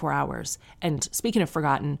about 24 hours. And speaking of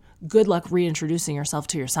forgotten, good luck reintroducing yourself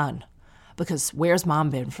to your son, because where's mom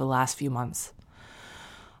been for the last few months?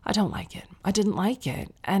 I don't like it. I didn't like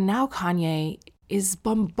it. And now Kanye is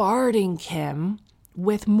bombarding Kim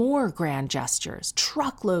with more grand gestures,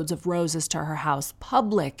 truckloads of roses to her house,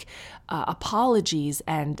 public apologies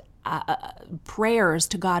and prayers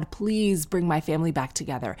to God, please bring my family back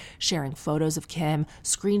together, sharing photos of Kim,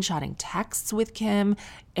 screenshotting texts with Kim,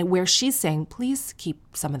 and where she's saying, please keep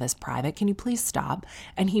some of this private. Can you please stop?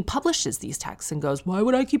 And he publishes these texts and goes, why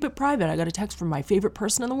would I keep it private? I got a text from my favorite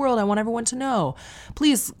person in the world. I want everyone to know.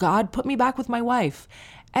 Please, God, put me back with my wife.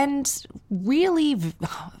 And really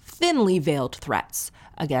thinly veiled threats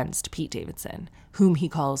against Pete Davidson, whom he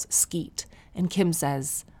calls Skeet. And Kim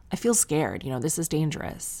says, I feel scared. This is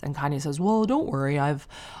dangerous. And Kanye says, well, don't worry. I've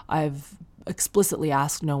explicitly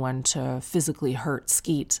asked no one to physically hurt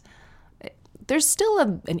Skeet. There's still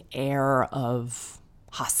an air of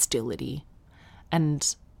hostility.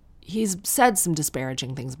 And he's said some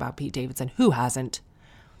disparaging things about Pete Davidson. Who hasn't?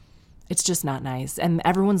 It's just not nice. And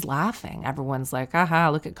everyone's laughing. Everyone's like, aha,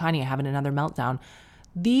 look at Kanye having another meltdown.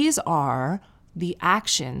 These are the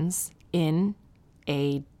actions in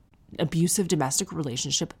a abusive domestic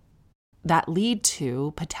relationship that lead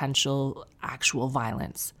to potential actual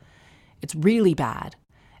violence. It's really bad.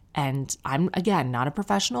 And I'm, again, not a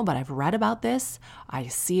professional, but I've read about this. I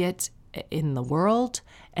see it in the world.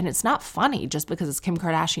 And it's not funny just because it's Kim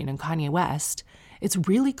Kardashian and Kanye West. It's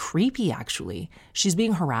really creepy, actually. She's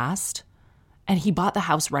being harassed, and he bought the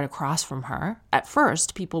house right across from her. At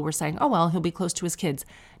first, people were saying, oh, well, he'll be close to his kids.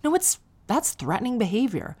 No, that's threatening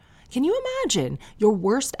behavior. Can you imagine your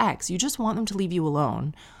worst ex? You just want them to leave you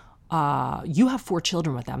alone. You have 4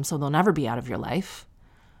 children with them, so they'll never be out of your life.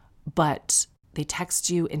 But They text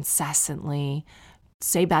you incessantly,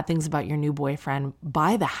 say bad things about your new boyfriend,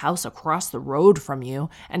 buy the house across the road from you,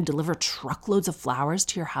 and deliver truckloads of flowers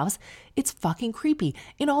to your house. It's fucking creepy.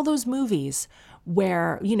 In all those movies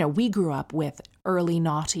where, we grew up with early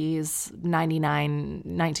noughties,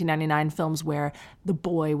 1999 films where the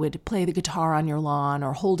boy would play the guitar on your lawn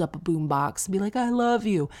or hold up a boombox and be like, I love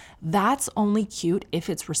you. That's only cute if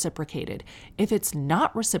it's reciprocated. If it's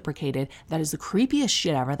not reciprocated, that is the creepiest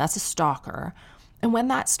shit ever. That's a stalker. And when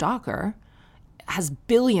that stalker has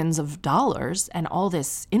billions of dollars and all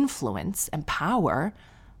this influence and power,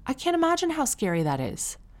 I can't imagine how scary that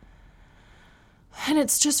is. And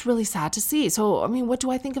it's just really sad to see. So, what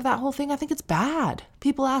do I think of that whole thing? I think it's bad.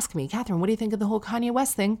 People ask me, Catherine, what do you think of the whole Kanye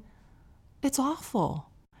West thing? It's awful.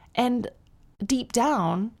 And deep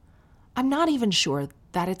down, I'm not even sure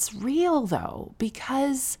that it's real, though,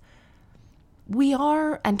 because we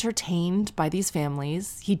are entertained by these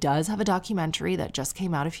families. He does have a documentary that just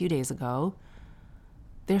came out a few days ago.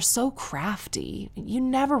 They're so crafty. You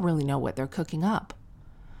never really know what they're cooking up.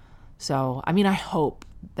 So, I hope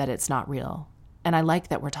that it's not real. And I like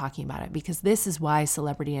that we're talking about it because this is why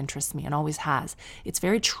celebrity interests me and always has. It's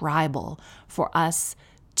very tribal for us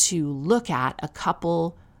to look at a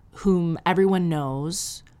couple whom everyone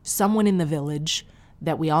knows, someone in the village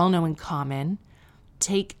that we all know in common,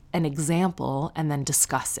 take an example and then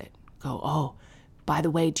discuss it. Go, oh, by the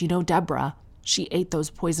way, do you know Deborah? She ate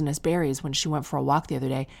those poisonous berries when she went for a walk the other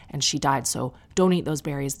day and she died. So don't eat those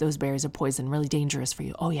berries. Those berries are poison, really dangerous for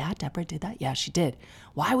you. Oh yeah, Deborah did that? Yeah, she did.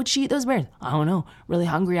 Why would she eat those berries? I don't know. Really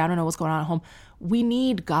hungry. I don't know what's going on at home. We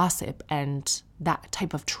need gossip and that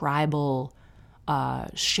type of tribal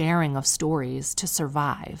sharing of stories to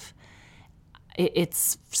survive.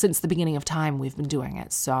 It's since the beginning of time we've been doing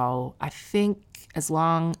it. So I think as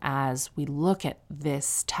long as we look at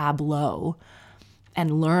this tableau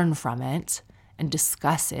and learn from it and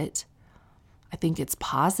discuss it, I think it's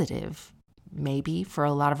positive, maybe, for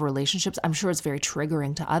a lot of relationships. I'm sure it's very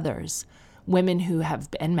triggering to others. Women who have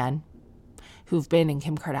been, men who've been in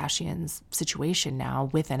Kim Kardashian's situation now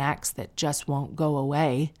with an ex that just won't go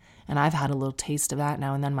away. And I've had a little taste of that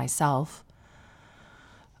now and then myself.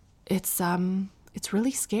 It's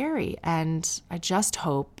really scary. And I just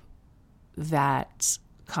hope that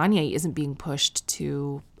Kanye isn't being pushed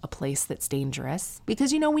to a place that's dangerous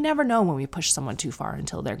because, we never know when we push someone too far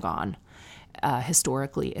until they're gone,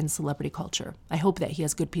 historically in celebrity culture. I hope that he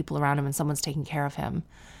has good people around him and someone's taking care of him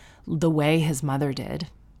the way his mother did,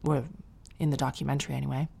 or in the documentary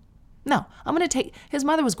anyway. No, his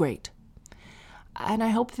mother was great. And I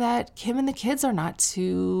hope that Kim and the kids are not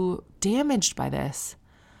too damaged by this.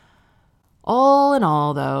 All in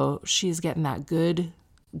all, though, she's getting that good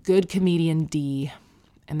comedian D,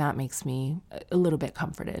 and that makes me a little bit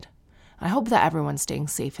comforted. I hope that everyone's staying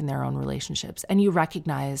safe in their own relationships, and you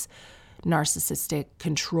recognize narcissistic,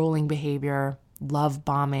 controlling behavior, love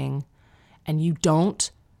bombing, and you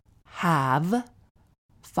don't have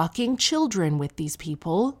fucking children with these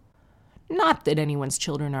people. Not that anyone's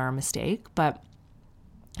children are a mistake, but,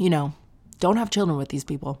 don't have children with these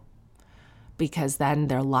people because then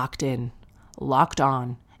they're locked in, locked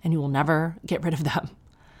on, and you will never get rid of them.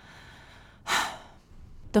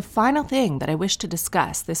 The final thing that I wish to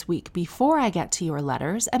discuss this week before I get to your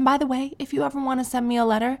letters, and by the way, if you ever want to send me a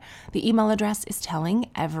letter, the email address is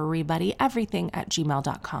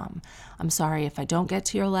tellingeverybodyeverything@gmail.com. I'm sorry if I don't get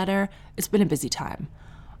to your letter. It's been a busy time.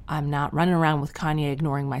 I'm not running around with Kanye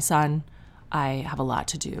ignoring my son. I have a lot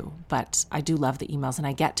to do, but I do love the emails and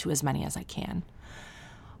I get to as many as I can.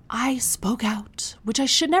 I spoke out, which I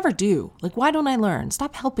should never do. Why don't I learn?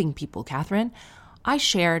 Stop helping people, Catherine. I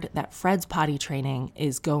shared that Fred's potty training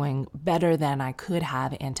is going better than I could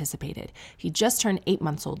have anticipated. He just turned 8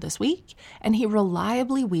 months old this week, and he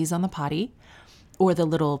reliably wheezes on the potty, or the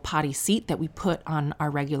little potty seat that we put on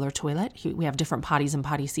our regular toilet. We have different potties and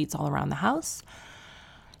potty seats all around the house.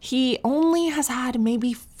 He only has had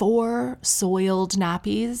maybe 4 soiled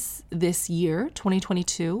nappies this year,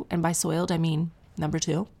 2022, and by soiled, I mean number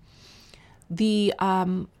 2.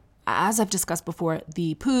 As I've discussed before,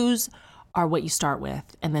 the poos are what you start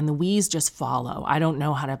with, and then the wheeze just follow. I don't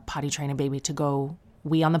know how to potty train a baby to go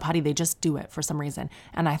wee on the potty. They just do it for some reason.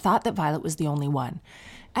 And I thought that Violet was the only one.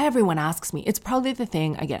 Everyone asks me. It's probably the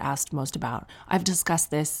thing I get asked most about. I've discussed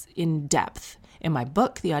this in depth in my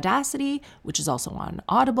book, The Audacity, which is also on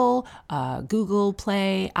Audible, Google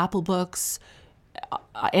Play, Apple Books,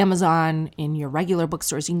 Amazon, in your regular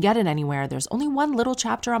bookstores. You can get it anywhere. There's only one little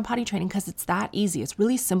chapter on potty training because it's that easy. It's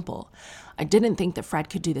really simple. I didn't think that Fred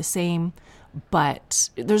could do the same, but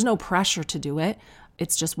there's no pressure to do it.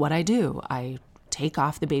 It's just what I do. I take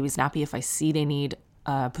off the baby's nappy if I see they need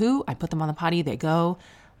poo, I put them on the potty, they go,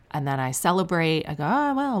 and then I celebrate. I go,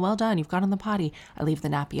 oh, well done, you've got on the potty. I leave the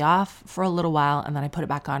nappy off for a little while, and then I put it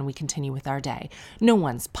back on. We continue with our day. No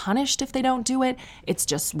one's punished if they don't do it. It's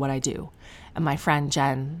just what I do. And my friend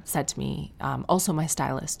Jen said to me, also my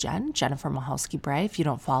stylist Jennifer Mahalski-Bray, if you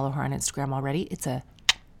don't follow her on Instagram already, it's a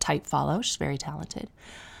tight follow. She's very talented.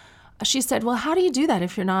 She said, well, how do you do that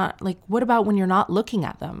if you're not, like, what about when you're not looking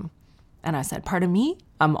at them? And I said, pardon me?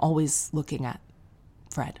 I'm always looking at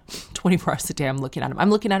Fred. 24 hours a day, I'm looking at him. I'm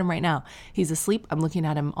looking at him right now. He's asleep. I'm looking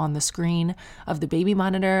at him on the screen of the baby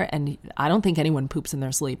monitor, and I don't think anyone poops in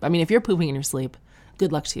their sleep. I mean, if you're pooping in your sleep,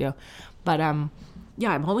 good luck to you. But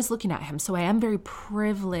yeah, I'm always looking at him. So I am very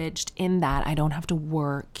privileged in that I don't have to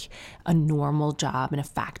work a normal job in a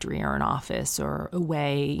factory or an office or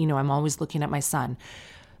away. You know, I'm always looking at my son.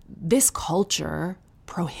 This culture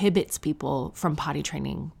prohibits people from potty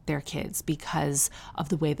training their kids because of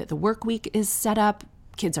the way that the work week is set up.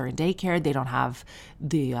 Kids are in daycare. They don't have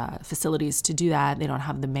the facilities to do that. They don't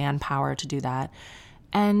have the manpower to do that.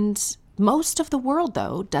 And most of the world,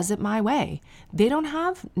 though, does it my way. They don't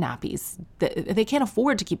have nappies. They can't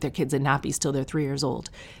afford to keep their kids in nappies till they're 3 years old.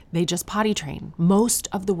 They just potty train. Most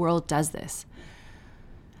of the world does this.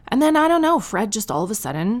 And then, I don't know, Fred just all of a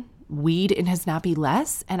sudden weed in his nappy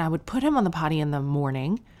less, and I would put him on the potty in the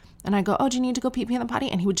morning, and I go, oh, do you need to go pee in the potty?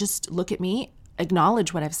 And he would just look at me,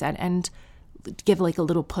 acknowledge what I've said, and give like a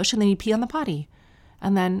little push, and then he'd pee on the potty.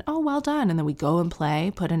 And then, oh, well done. And then we go and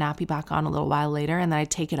play, put a nappy back on a little while later, and then I'd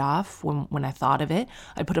take it off when I thought of it.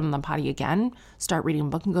 I'd put him in the potty again, start reading a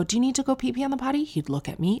book and go, do you need to go pee on the potty? He'd look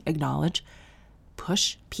at me, acknowledge,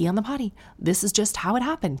 push, pee on the potty. This is just how it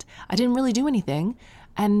happened. I didn't really do anything.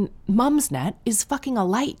 And Mumsnet is fucking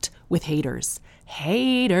alight with haters.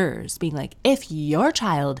 Haters being like, if your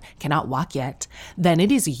child cannot walk yet, then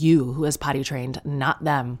it is you who is potty trained, not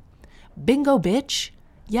them. Bingo, bitch.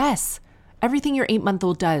 Yes. Everything your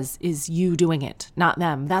 8-month-old does is you doing it, not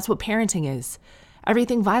them. That's what parenting is.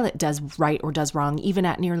 Everything Violet does right or does wrong, even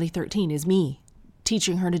at nearly 13, is me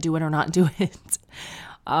teaching her to do it or not do it.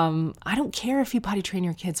 I don't care if you potty train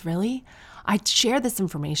your kids, really. I share this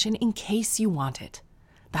information in case you want it.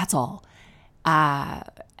 That's all.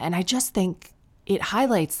 And I just think it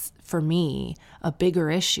highlights for me a bigger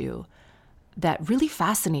issue that really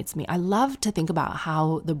fascinates me. I love to think about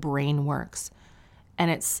how the brain works. And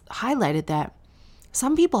it's highlighted that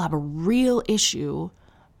some people have a real issue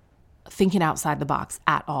thinking outside the box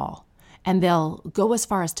at all. And they'll go as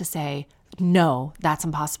far as to say, no, that's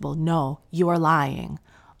impossible. No, you are lying.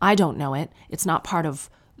 I don't know it. It's not part of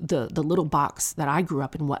the little box that I grew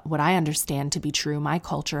up in, what I understand to be true, my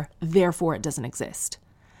culture, therefore it doesn't exist.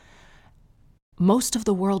 Most of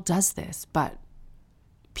the world does this, but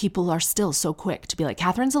people are still so quick to be like,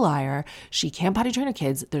 Catherine's a liar. She can't potty train her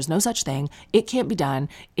kids. There's no such thing. It can't be done.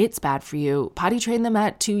 It's bad for you. Potty train them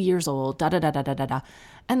at 2 years old, da-da-da-da-da-da.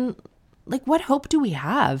 And like, what hope do we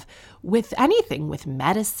have with anything, with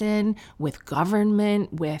medicine, with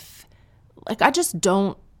government, with, like, I just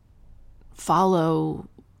don't follow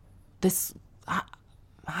this.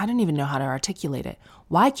 I don't even know how to articulate it.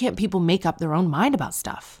 Why can't people make up their own mind about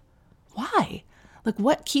stuff? Why? Like,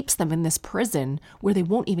 what keeps them in this prison where they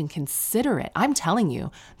won't even consider it? I'm telling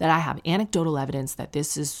you that I have anecdotal evidence that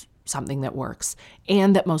this is something that works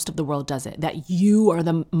and that most of the world does it, that you are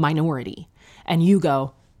the minority and you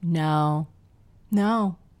go, no,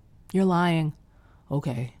 you're lying.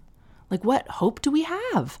 Okay. Like, what hope do we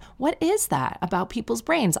have? What is that about people's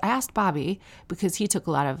brains? I asked Bobby because he took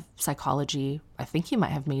a lot of psychology. I think he might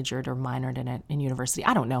have majored or minored in it in university.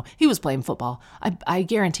 I don't know. He was playing football. I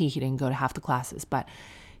guarantee he didn't go to half the classes, but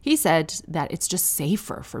he said that it's just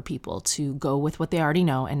safer for people to go with what they already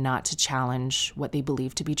know and not to challenge what they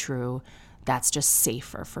believe to be true. That's just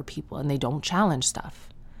safer for people, and they don't challenge stuff.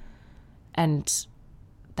 And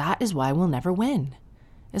that is why we'll never win.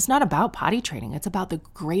 It's not about potty training. It's about the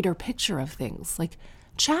greater picture of things. Like,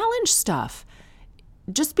 challenge stuff.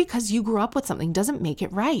 Just because you grew up with something doesn't make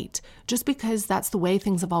it right. Just because that's the way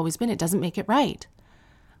things have always been, it doesn't make it right.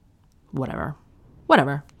 Whatever.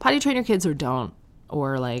 Potty train your kids or don't.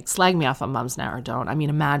 Or like, slag me off on Mumsnet or don't. I mean,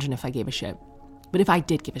 imagine if I gave a shit. But if I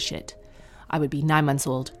did give a shit, I would be 9 months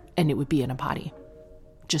old and it would be in a potty.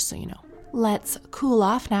 Just so you know. Let's cool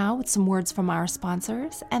off now with some words from our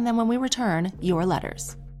sponsors. And then when we return, your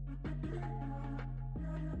letters.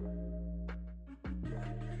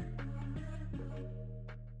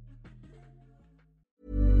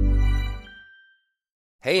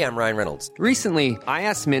 Hey, I'm Ryan Reynolds. Recently, I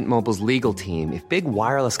asked Mint Mobile's legal team if big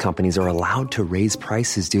wireless companies are allowed to raise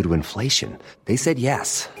prices due to inflation. They said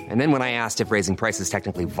yes. And then when I asked if raising prices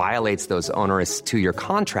technically violates those onerous two-year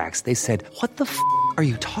contracts, they said, "What the f*** are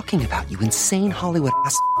you talking about, you insane Hollywood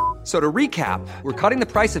ass?" So to recap, we're cutting the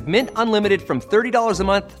price of Mint Unlimited from $30 a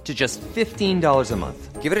month to just $15 a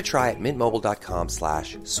month. Give it a try at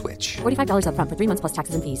mintmobile.com/switch. $45 up front for 3 months plus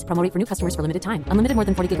taxes and fees. Promo rate for new customers for limited time. Unlimited more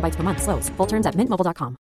than 40 gigabytes per month. Slows full terms at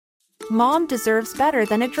mintmobile.com. Mom deserves better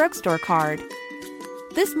than a drugstore card.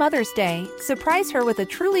 This Mother's Day, surprise her with a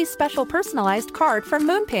truly special personalized card from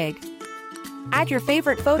Moonpig. Add your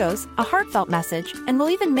favorite photos, a heartfelt message, and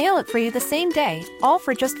we'll even mail it for you the same day, all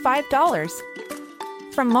for just $5.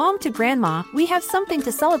 From mom to grandma, we have something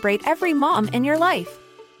to celebrate every mom in your life.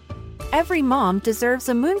 Every mom deserves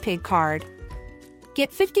a Moonpig card.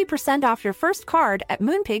 Get 50% off your first card at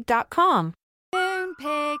moonpig.com.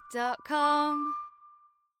 Moonpig.com.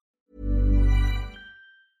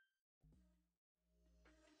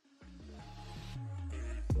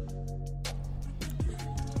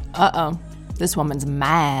 Uh-oh, this woman's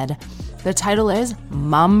mad. The title is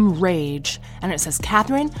Mum Rage, and it says,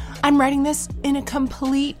 "Catherine, I'm writing this in a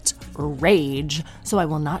complete rage, so I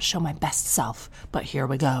will not show my best self, but here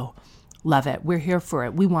we go." Love it. We're here for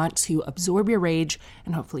it. We want to absorb your rage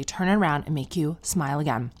and hopefully turn it around and make you smile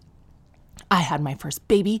again. I had my first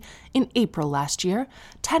baby in April last year.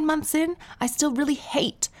 10 months in, I still really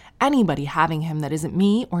hate anybody having him that isn't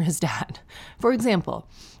me or his dad. For example,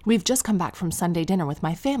 we've just come back from Sunday dinner with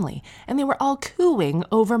my family, and they were all cooing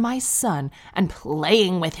over my son and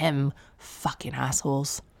playing with him. Fucking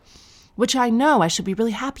assholes. Which I know I should be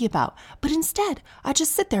really happy about, but instead, I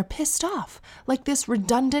just sit there pissed off, like this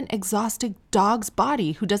redundant, exhausted dog's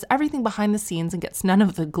body who does everything behind the scenes and gets none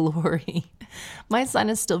of the glory. My son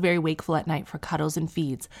is still very wakeful at night for cuddles and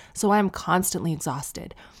feeds, so I am constantly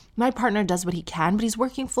exhausted. My partner does what he can, but he's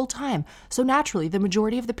working full time, so naturally the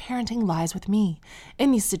majority of the parenting lies with me.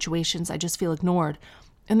 In these situations, I just feel ignored,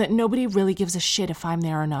 and that nobody really gives a shit if I'm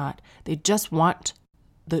there or not. They just want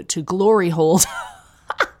to glory hold.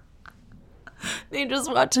 They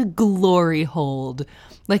just want to glory hold,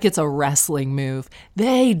 like it's a wrestling move.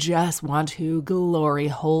 They just want to glory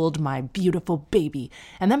hold my beautiful baby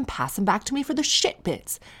and then pass him back to me for the shit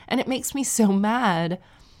bits. And it makes me so mad.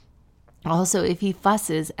 Also, if he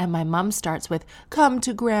fusses and my mom starts with, come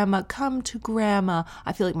to grandma,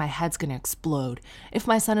 I feel like my head's gonna explode. If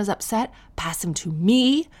my son is upset, pass him to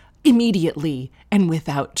me immediately and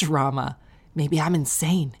without drama. Maybe I'm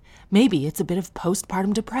insane. Maybe it's a bit of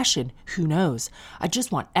postpartum depression. Who knows? I just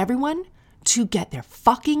want everyone to get their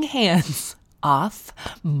fucking hands off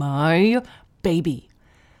my baby.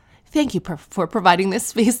 Thank you for providing this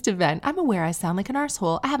space to vent. I'm aware I sound like an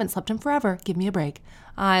arsehole. I haven't slept in forever. Give me a break.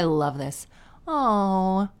 I love this.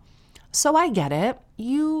 Oh, so I get it.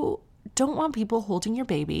 You don't want people holding your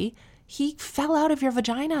baby. He fell out of your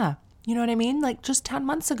vagina. You know what I mean? Like just 10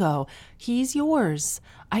 months ago. He's yours.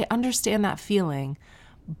 I understand that feeling.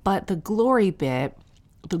 But the glory bit,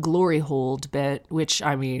 the glory hold bit, which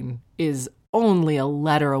I mean is only a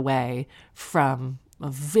letter away from a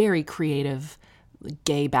very creative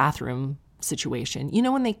gay bathroom situation. You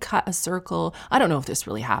know when they cut a circle? I don't know if this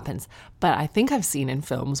really happens, but I think I've seen in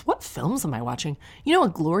films. What films am I watching? You know a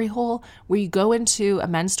glory hole where you go into a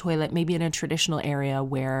men's toilet, maybe in a traditional area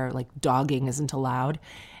where like dogging isn't allowed,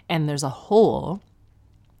 and there's a hole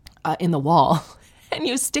in the wall, and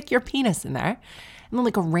you stick your penis in there, and then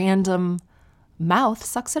like a random mouth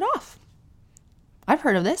sucks it off. I've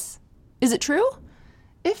heard of this. Is it true?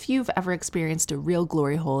 If you've ever experienced a real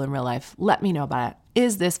glory hole in real life, let me know about it.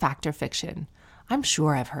 Is this fact or fiction? I'm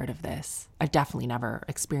sure I've heard of this. I've definitely never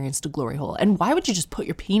experienced a glory hole. And why would you just put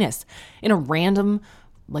your penis in a random,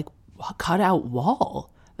 like, cutout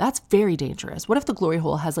wall? That's very dangerous. What if the glory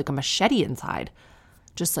hole has like a machete inside?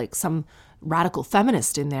 Just like some radical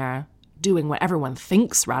feminist in there doing what everyone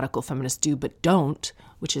thinks radical feminists do but don't,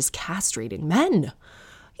 which is castrating men.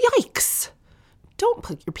 Yikes. Don't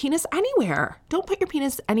put your penis anywhere. Don't put your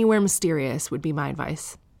penis anywhere mysterious would be my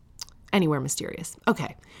advice. Anywhere mysterious.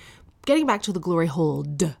 Okay. Getting back to the glory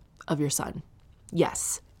hold of your son.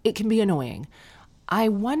 Yes, it can be annoying. I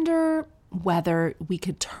wonder whether we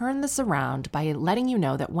could turn this around by letting you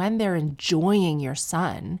know that when they're enjoying your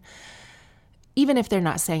son, even if they're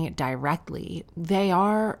not saying it directly, they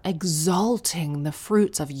are exalting the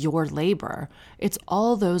fruits of your labor. It's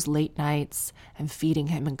all those late nights and feeding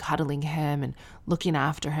him and cuddling him and looking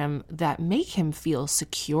after him that make him feel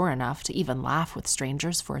secure enough to even laugh with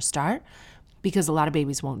strangers for a start, because a lot of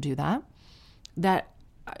babies won't do that. That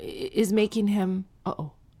is making him,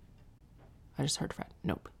 I just heard Fred.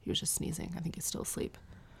 Nope, he was just sneezing. I think he's still asleep.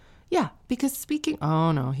 Yeah, because speaking,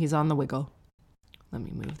 oh no, he's on the wiggle. Let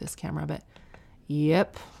me move this camera a bit.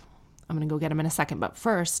 Yep. I'm going to go get him in a second. But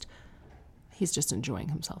first, he's just enjoying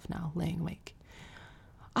himself now, laying awake.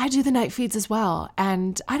 I do the night feeds as well,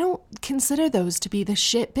 and I don't consider those to be the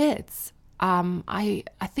shit bits. I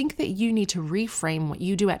think that you need to reframe what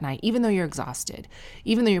you do at night, even though you're exhausted,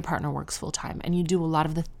 even though your partner works full time, and you do a lot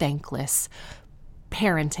of the thankless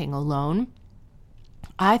parenting alone.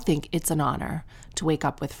 I think it's an honor to wake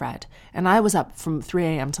up with Fred. And I was up from 3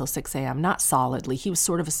 a.m. till 6 a.m., not solidly. He was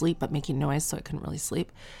sort of asleep, but making noise, so I couldn't really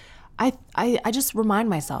sleep. I just remind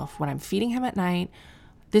myself when I'm feeding him at night,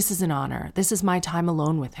 this is an honor. This is my time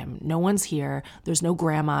alone with him. No one's here. There's no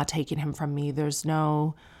grandma taking him from me. There's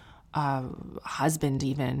no husband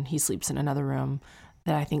even. He sleeps in another room.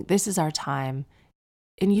 That I think this is our time.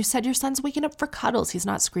 And you said your son's waking up for cuddles. He's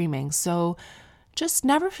not screaming. So just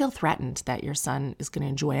never feel threatened that your son is going to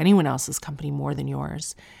enjoy anyone else's company more than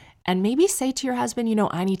yours. And maybe say to your husband,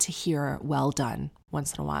 I need to hear well done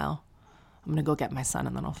once in a while. I'm going to go get my son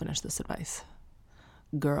and then I'll finish this advice.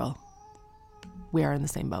 Girl, we are in the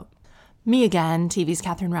same boat. Me again, TV's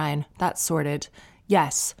Catherine Ryan. That's sorted.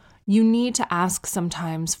 Yes, you need to ask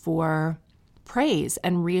sometimes for praise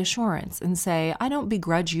and reassurance and say, I don't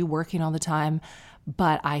begrudge you working all the time,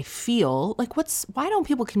 but I feel like why don't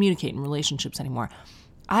people communicate in relationships anymore?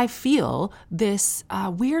 I feel this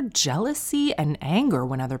weird jealousy and anger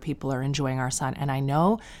when other people are enjoying our son. And I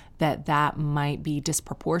know that might be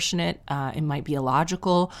disproportionate. It might be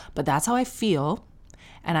illogical, but that's how I feel.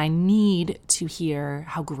 And I need to hear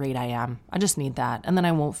how great I am. I just need that. And then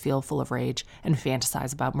I won't feel full of rage and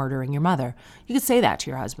fantasize about murdering your mother. You could say that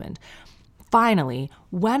to your husband. Finally,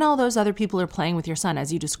 when all those other people are playing with your son,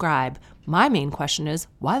 as you describe, my main question is,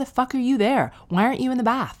 why the fuck are you there? Why aren't you in the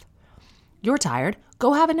bath? You're tired.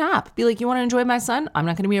 Go have a nap. Be like, you want to enjoy my son? I'm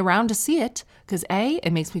not going to be around to see it because A,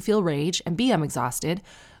 it makes me feel rage, and B, I'm exhausted.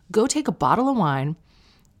 Go take a bottle of wine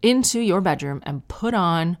into your bedroom and put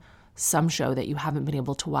on some show that you haven't been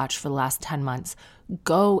able to watch for the last 10 months.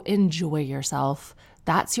 Go enjoy yourself.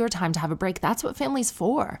 That's your time to have a break. That's what family's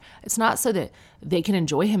for. It's not so that they can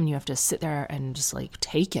enjoy him and you have to sit there and just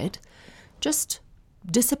take it. Just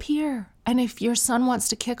disappear. And if your son wants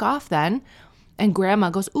to kick off then, and grandma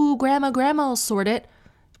goes, ooh, grandma will sort it.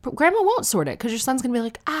 But grandma won't sort it because your son's going to be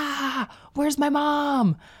like, where's my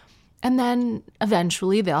mom? And then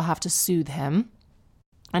eventually they'll have to soothe him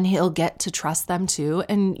and he'll get to trust them too.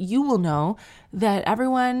 And you will know that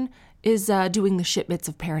everyone is doing the shit bits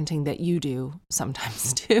of parenting that you do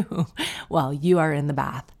sometimes too while you are in the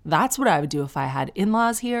bath. That's what I would do if I had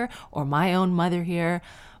in-laws here or my own mother here,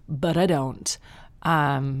 but I don't.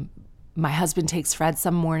 My husband takes Fred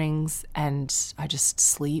some mornings and I just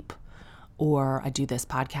sleep, or I do this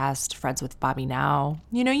podcast, Fred's with Bobby Now.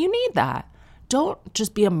 You need that. Don't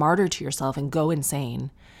just be a martyr to yourself and go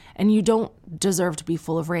insane. And you don't deserve to be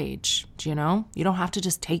full of rage, You don't have to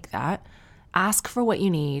just take that. Ask for what you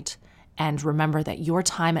need and remember that your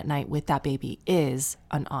time at night with that baby is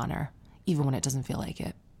an honor, even when it doesn't feel like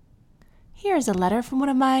it. Here's a letter from one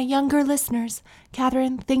of my younger listeners.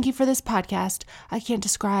 Catherine, thank you for this podcast. I can't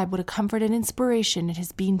describe what a comfort and inspiration it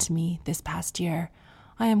has been to me this past year.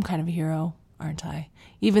 I am kind of a hero, aren't I?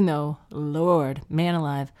 Even though, Lord, man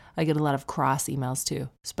alive, I get a lot of cross emails too,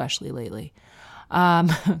 especially lately.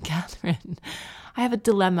 Catherine, I have a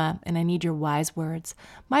dilemma and I need your wise words.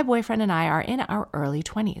 My boyfriend and I are in our early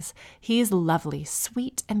 20s. He is lovely,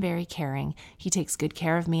 sweet, and very caring. He takes good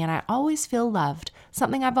care of me and I always feel loved.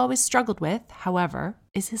 Something I've always struggled with, however,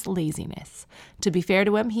 is his laziness. To be fair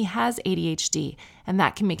to him, he has ADHD, and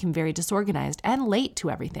that can make him very disorganized and late to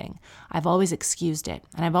everything. I've always excused it,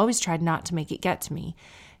 and I've always tried not to make it get to me.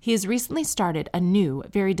 He has recently started a new,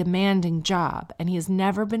 very demanding job, and he has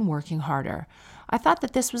never been working harder. I thought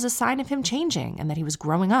that this was a sign of him changing and that he was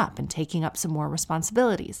growing up and taking up some more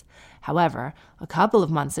responsibilities. However, a couple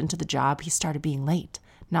of months into the job, he started being late,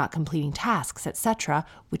 not completing tasks, etc.,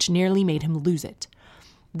 which nearly made him lose it.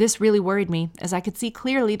 This really worried me, as I could see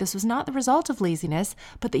clearly this was not the result of laziness,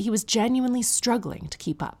 but that he was genuinely struggling to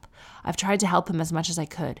keep up. I've tried to help him as much as I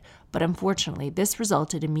could, but unfortunately, this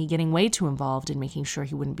resulted in me getting way too involved in making sure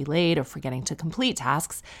he wouldn't be late or forgetting to complete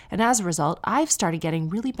tasks, and as a result, I've started getting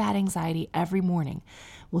really bad anxiety every morning.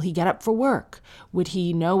 Will he get up for work? Would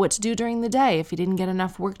he know what to do during the day if he didn't get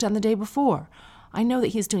enough work done the day before? I know that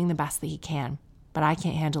he's doing the best that he can, but I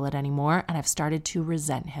can't handle it anymore, and I've started to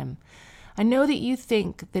resent him. I know that you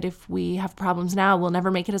think that if we have problems now, we'll never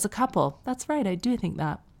make it as a couple. That's right, I do think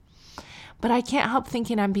that. But I can't help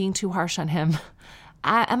thinking I'm being too harsh on him.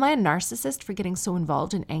 Am I a narcissist for getting so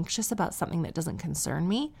involved and anxious about something that doesn't concern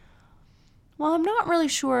me? Well, I'm not really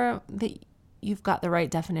sure that you've got the right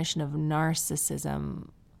definition of narcissism.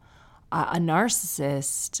 A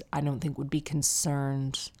narcissist, I don't think, would be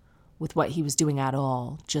concerned with what he was doing at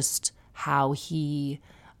all, just how he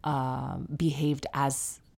behaved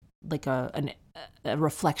as like a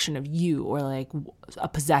reflection of you, or like a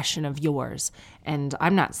possession of yours. And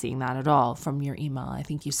I'm not seeing that at all from your email. I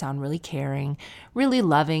think you sound really caring, really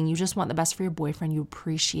loving. You just want the best for your boyfriend. You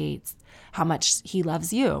appreciate how much he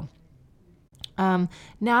loves you.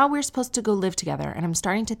 Now we're supposed to go live together, and I'm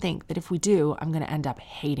starting to think that if we do, I'm going to end up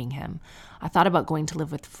hating him. I thought about going to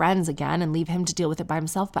live with friends again and leave him to deal with it by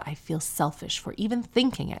himself, but I feel selfish for even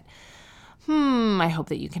thinking it. I hope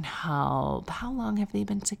that you can help. How long have they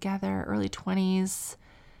been together? Early 20s?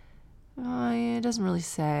 It doesn't really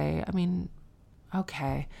say. I mean,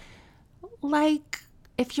 okay. Like,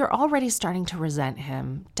 if you're already starting to resent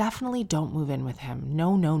him, definitely don't move in with him.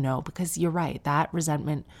 No, because you're right. That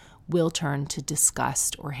resentment will turn to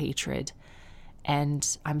disgust or hatred.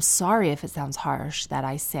 And I'm sorry if it sounds harsh that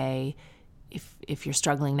I say, if you're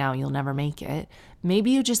struggling now, you'll never make it.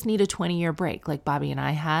 Maybe you just need a 20-year break like Bobby and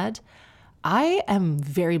I had. I am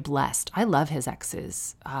very blessed. I love his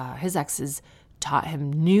exes. His exes taught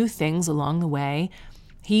him new things along the way.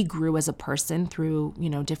 He grew as a person through,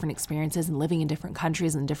 different experiences and living in different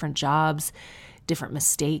countries and different jobs, different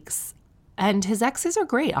mistakes. And his exes are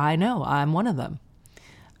great. I know. I'm one of them.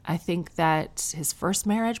 I think that his first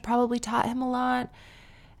marriage probably taught him a lot.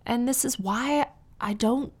 And this is why I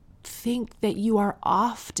don't think that you are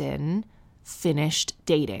often finished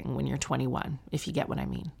dating when you're 21, if you get what I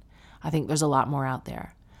mean. I think there's a lot more out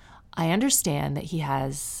there. I understand that he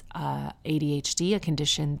has ADHD, a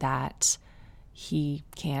condition that he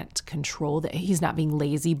can't control, that he's not being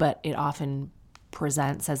lazy, but it often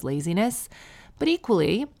presents as laziness. But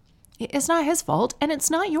equally, it's not his fault, and it's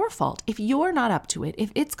not your fault. If you're not up to it,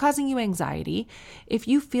 if it's causing you anxiety, if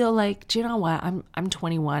you feel like, do you know what, I'm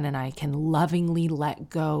 21 and I can lovingly let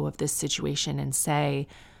go of this situation and say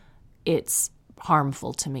it's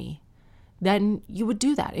harmful to me, then you would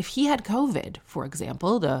do that. If he had COVID, for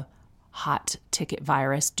example, the hot ticket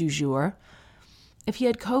virus du jour, if he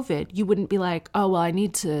had COVID, you wouldn't be like, oh, well, I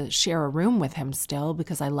need to share a room with him still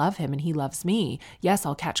because I love him and he loves me. Yes,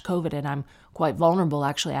 I'll catch COVID and I'm quite vulnerable.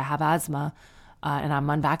 Actually, I have asthma and I'm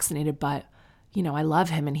unvaccinated, but, I love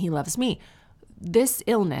him and he loves me. This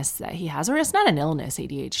illness that he has, or it's not an illness,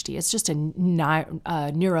 ADHD, it's just a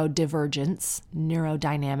neurodivergence,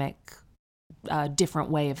 neurodynamic, different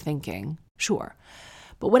way of thinking, sure.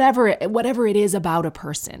 But whatever it is about a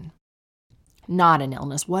person, not an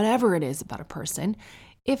illness, whatever it is about a person,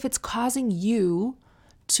 if it's causing you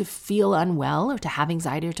to feel unwell or to have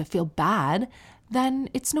anxiety or to feel bad, then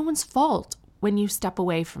it's no one's fault when you step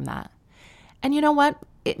away from that. And you know what?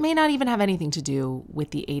 It may not even have anything to do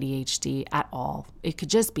with the ADHD at all. It could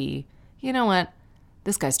just be, you know what?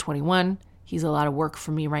 This guy's 21. He's a lot of work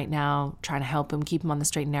for me right now, trying to help him, keep him on the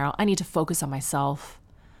straight and narrow. I need to focus on myself.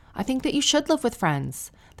 I think that you should live with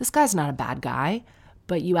friends. This guy's not a bad guy,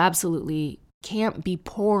 but you absolutely can't be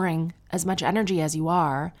pouring as much energy as you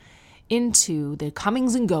are into the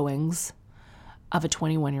comings and goings of a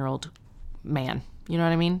 21-year-old man. You know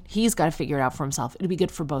what I mean? He's got to figure it out for himself. It'll be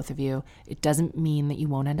good for both of you. It doesn't mean that you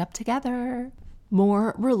won't end up together.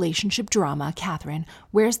 More relationship drama. Catherine,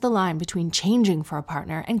 where's the line between changing for a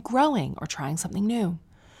partner and growing or trying something new?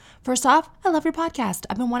 First off, I love your podcast.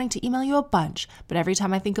 I've been wanting to email you a bunch, but every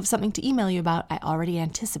time I think of something to email you about, I already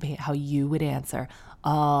anticipate how you would answer.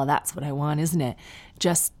 Oh, that's what I want, isn't it?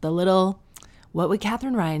 Just the little, what would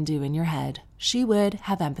Catherine Ryan do in your head? She would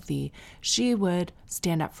have empathy. She would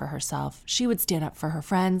stand up for herself. She would stand up for her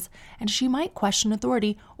friends, and she might question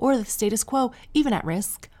authority or the status quo, even at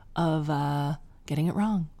risk of getting it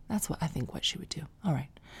wrong. That's what I think what she would do. All right.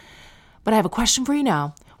 But I have a question for you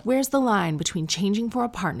now. Where's the line between changing for a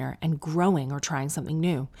partner and growing or trying something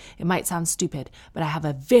new? It might sound stupid, but I have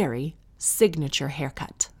a very signature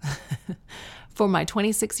haircut. For my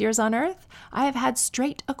 26 years on Earth, I have had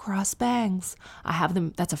straight across bangs. I have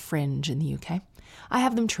them, that's a fringe in the UK. I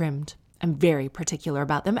have them trimmed. I'm very particular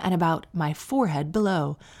about them and about my forehead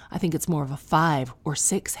below. I think it's more of a 5 or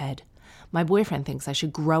 6 head. My boyfriend thinks I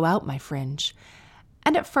should grow out my fringe.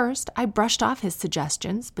 And at first, I brushed off his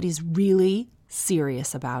suggestions, but he's really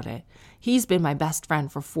serious about it. He's been my best friend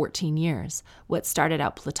for 14 years. What started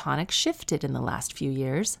out platonic shifted in the last few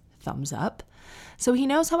years. Thumbs up. So he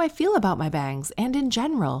knows how I feel about my bangs and in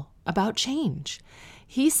general about change.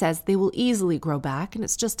 He says they will easily grow back and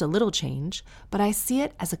it's just a little change, but I see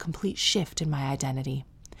it as a complete shift in my identity.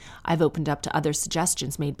 I've opened up to other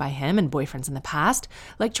suggestions made by him and boyfriends in the past,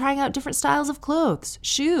 like trying out different styles of clothes,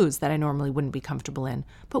 shoes that I normally wouldn't be comfortable in.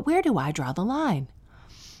 But where do I draw the line?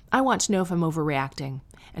 I want to know if I'm overreacting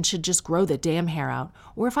and should just grow the damn hair out,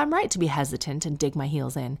 or if I'm right to be hesitant and dig my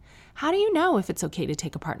heels in. How do you know if it's okay to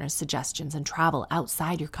take a partner's suggestions and travel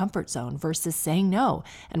outside your comfort zone versus saying no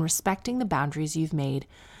and respecting the boundaries you've made,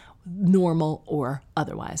 normal or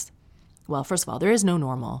otherwise? Well, first of all, there is no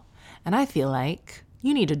normal. And I feel like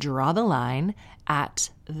you need to draw the line at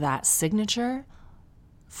that signature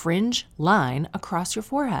fringe line across your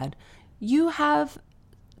forehead. You have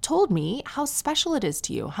told me how special it is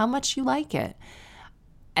to you, how much you like it,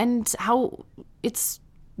 and how it's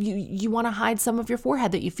you want to hide some of your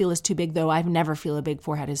forehead that you feel is too big, though I've never feel a big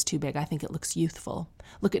forehead is too big. I think it looks youthful.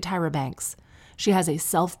 Look at Tyra Banks. She has a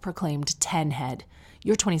self-proclaimed 10 head.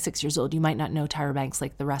 You're 26 years old. You might not know Tyra Banks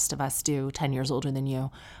like the rest of us do, 10 years older than you,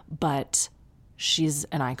 but she's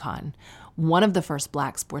an icon. One of the first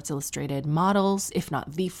Black Sports Illustrated models, if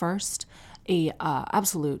not the first, a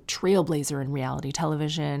absolute trailblazer in reality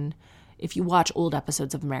television. If you watch old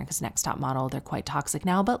episodes of America's Next Top Model, they're quite toxic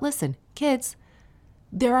now. But listen, kids,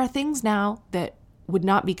 there are things now that would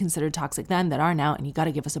not be considered toxic then that are now, and you got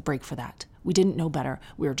to give us a break for that. We didn't know better.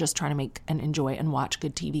 We were just trying to make and enjoy and watch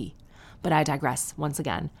good TV. But I digress once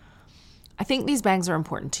again. I think these bangs are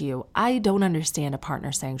important to you. I don't understand a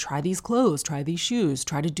partner saying, try these clothes, try these shoes,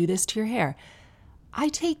 try to do this to your hair. I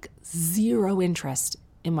take zero interest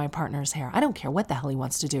in my partner's hair. I don't care what the hell he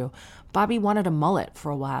wants to do. Bobby wanted a mullet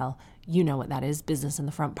for a while. You know what that is, business in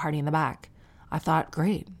the front, party in the back. I thought,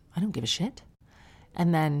 great, I don't give a shit.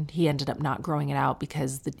 And then he ended up not growing it out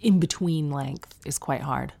because the in-between length is quite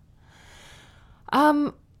hard.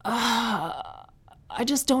 I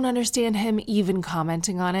just don't understand him even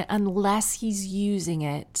commenting on it unless he's using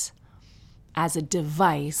it as a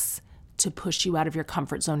device to push you out of your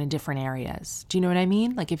comfort zone in different areas. Do you know what I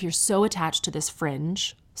mean? Like if you're so attached to this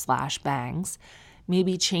fringe / bangs,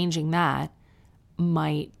 maybe changing that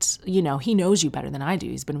might, he knows you better than I do.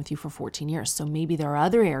 He's been with you for 14 years. So maybe there are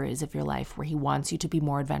other areas of your life where he wants you to be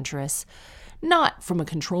more adventurous, not from a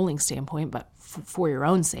controlling standpoint, but for your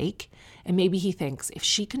own sake. And maybe he thinks if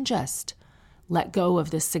she can just let go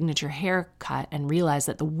of this signature haircut and realize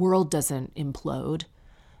that the world doesn't implode,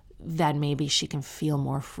 then maybe she can feel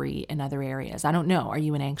more free in other areas. I don't know. Are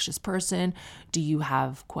you an anxious person? Do you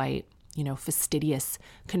have quite, fastidious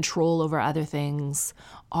control over other things?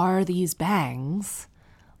 Are these bangs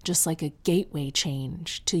just like a gateway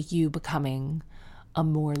change to you becoming a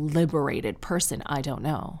more liberated person? I don't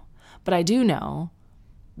know. But I do know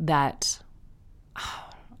that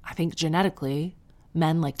I think genetically,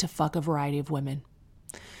 men like to fuck a variety of women.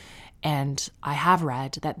 And I have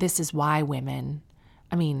read that this is why women,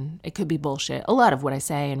 it could be bullshit. A lot of what I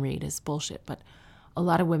say and read is bullshit, but a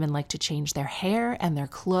lot of women like to change their hair and their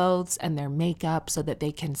clothes and their makeup so that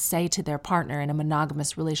they can say to their partner in a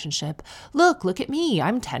monogamous relationship, look at me,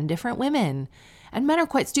 I'm 10 different women. And men are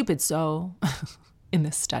quite stupid, so in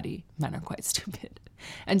this study, men are quite stupid.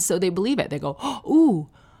 And so they believe it. They go, ooh,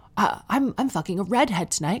 I'm fucking a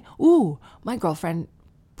redhead tonight. Ooh, my girlfriend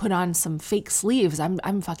put on some fake sleeves.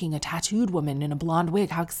 I'm fucking a tattooed woman in a blonde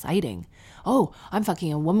wig. How exciting. Oh, I'm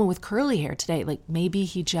fucking a woman with curly hair today. Like maybe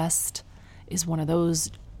he just is one of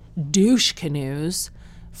those douche canoes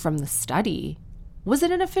from the study. Was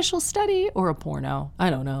it an official study or a porno? I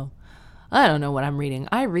don't know. I don't know what I'm reading.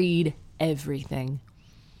 I read everything.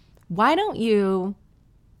 Why don't you...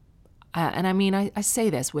 I say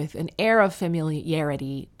this with an air of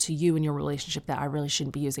familiarity to you and your relationship that I really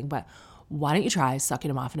shouldn't be using, but why don't you try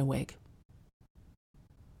sucking him off in a wig?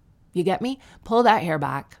 You get me? Pull that hair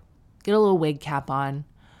back. Get a little wig cap on.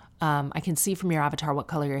 I can see from your avatar what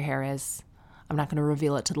color your hair is. I'm not going to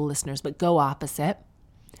reveal it to the listeners, but go opposite.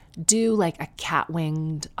 Do like a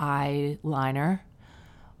cat-winged eyeliner.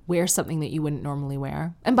 Wear something that you wouldn't normally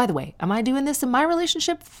wear. And by the way, am I doing this in my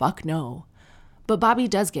relationship? Fuck no. But Bobby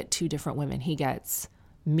does get 2 different women. He gets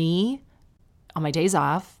me on my days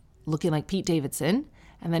off looking like Pete Davidson,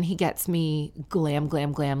 and then he gets me glam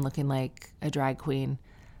looking like a drag queen,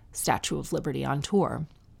 Statue of Liberty on tour.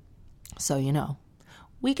 So,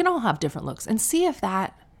 we can all have different looks and see if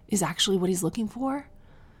that is actually what he's looking for.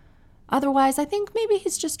 Otherwise, I think maybe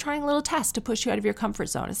he's just trying a little test to push you out of your comfort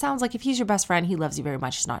zone. It sounds like if he's your best friend, he loves you very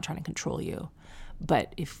much. He's not trying to control you.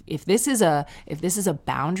 But if this is a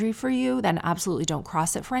boundary for you, then absolutely don't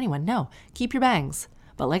cross it for anyone. No, keep your bangs.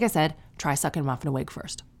 But like I said, try sucking them off in a wig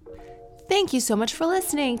first. Thank you so much for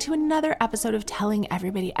listening to another episode of Telling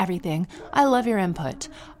Everybody Everything. I love your input.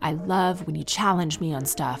 I love when you challenge me on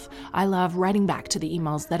stuff. I love writing back to the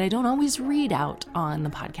emails that I don't always read out on the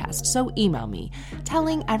podcast. So email me,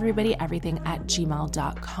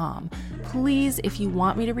 tellingeverybodyeverything@gmail.com. Please, if you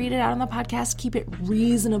want me to read it out on the podcast, keep it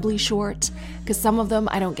reasonably short, because some of them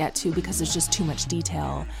I don't get to because there's just too much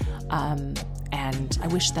detail. And I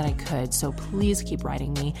wish that I could. So please keep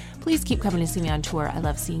writing me. Please keep coming to see me on tour. I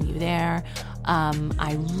love seeing you there.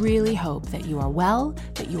 I really hope that you are well,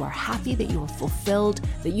 that you are happy, that you are fulfilled,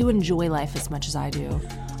 that you enjoy life as much as I do.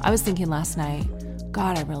 I was thinking last night,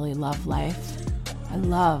 God, I really love life. I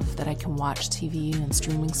love that I can watch TV and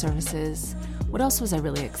streaming services. What else was I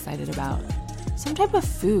really excited about? Some type of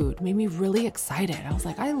food made me really excited. I was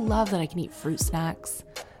like, I love that I can eat fruit snacks.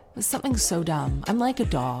 It was something so dumb. I'm like a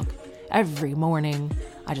dog. Every morning,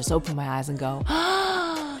 I just open my eyes and go,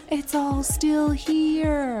 ah, it's all still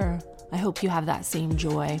here. I hope you have that same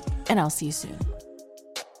joy, and I'll see you soon.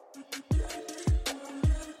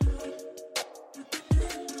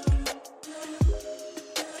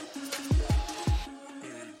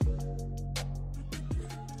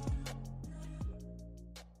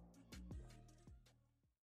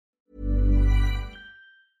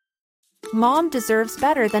 Mom deserves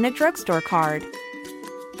better than a drugstore card.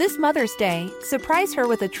 This Mother's Day, surprise her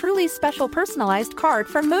with a truly special personalized card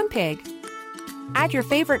from Moonpig. Add your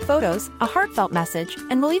favorite photos, a heartfelt message,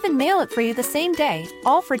 and we'll even mail it for you the same day,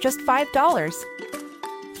 all for just $5.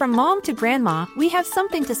 From mom to grandma, we have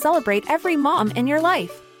something to celebrate every mom in your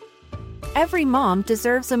life. Every mom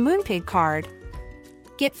deserves a Moonpig card.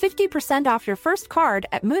 Get 50% off your first card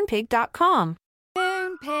at moonpig.com.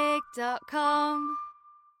 Moonpig.com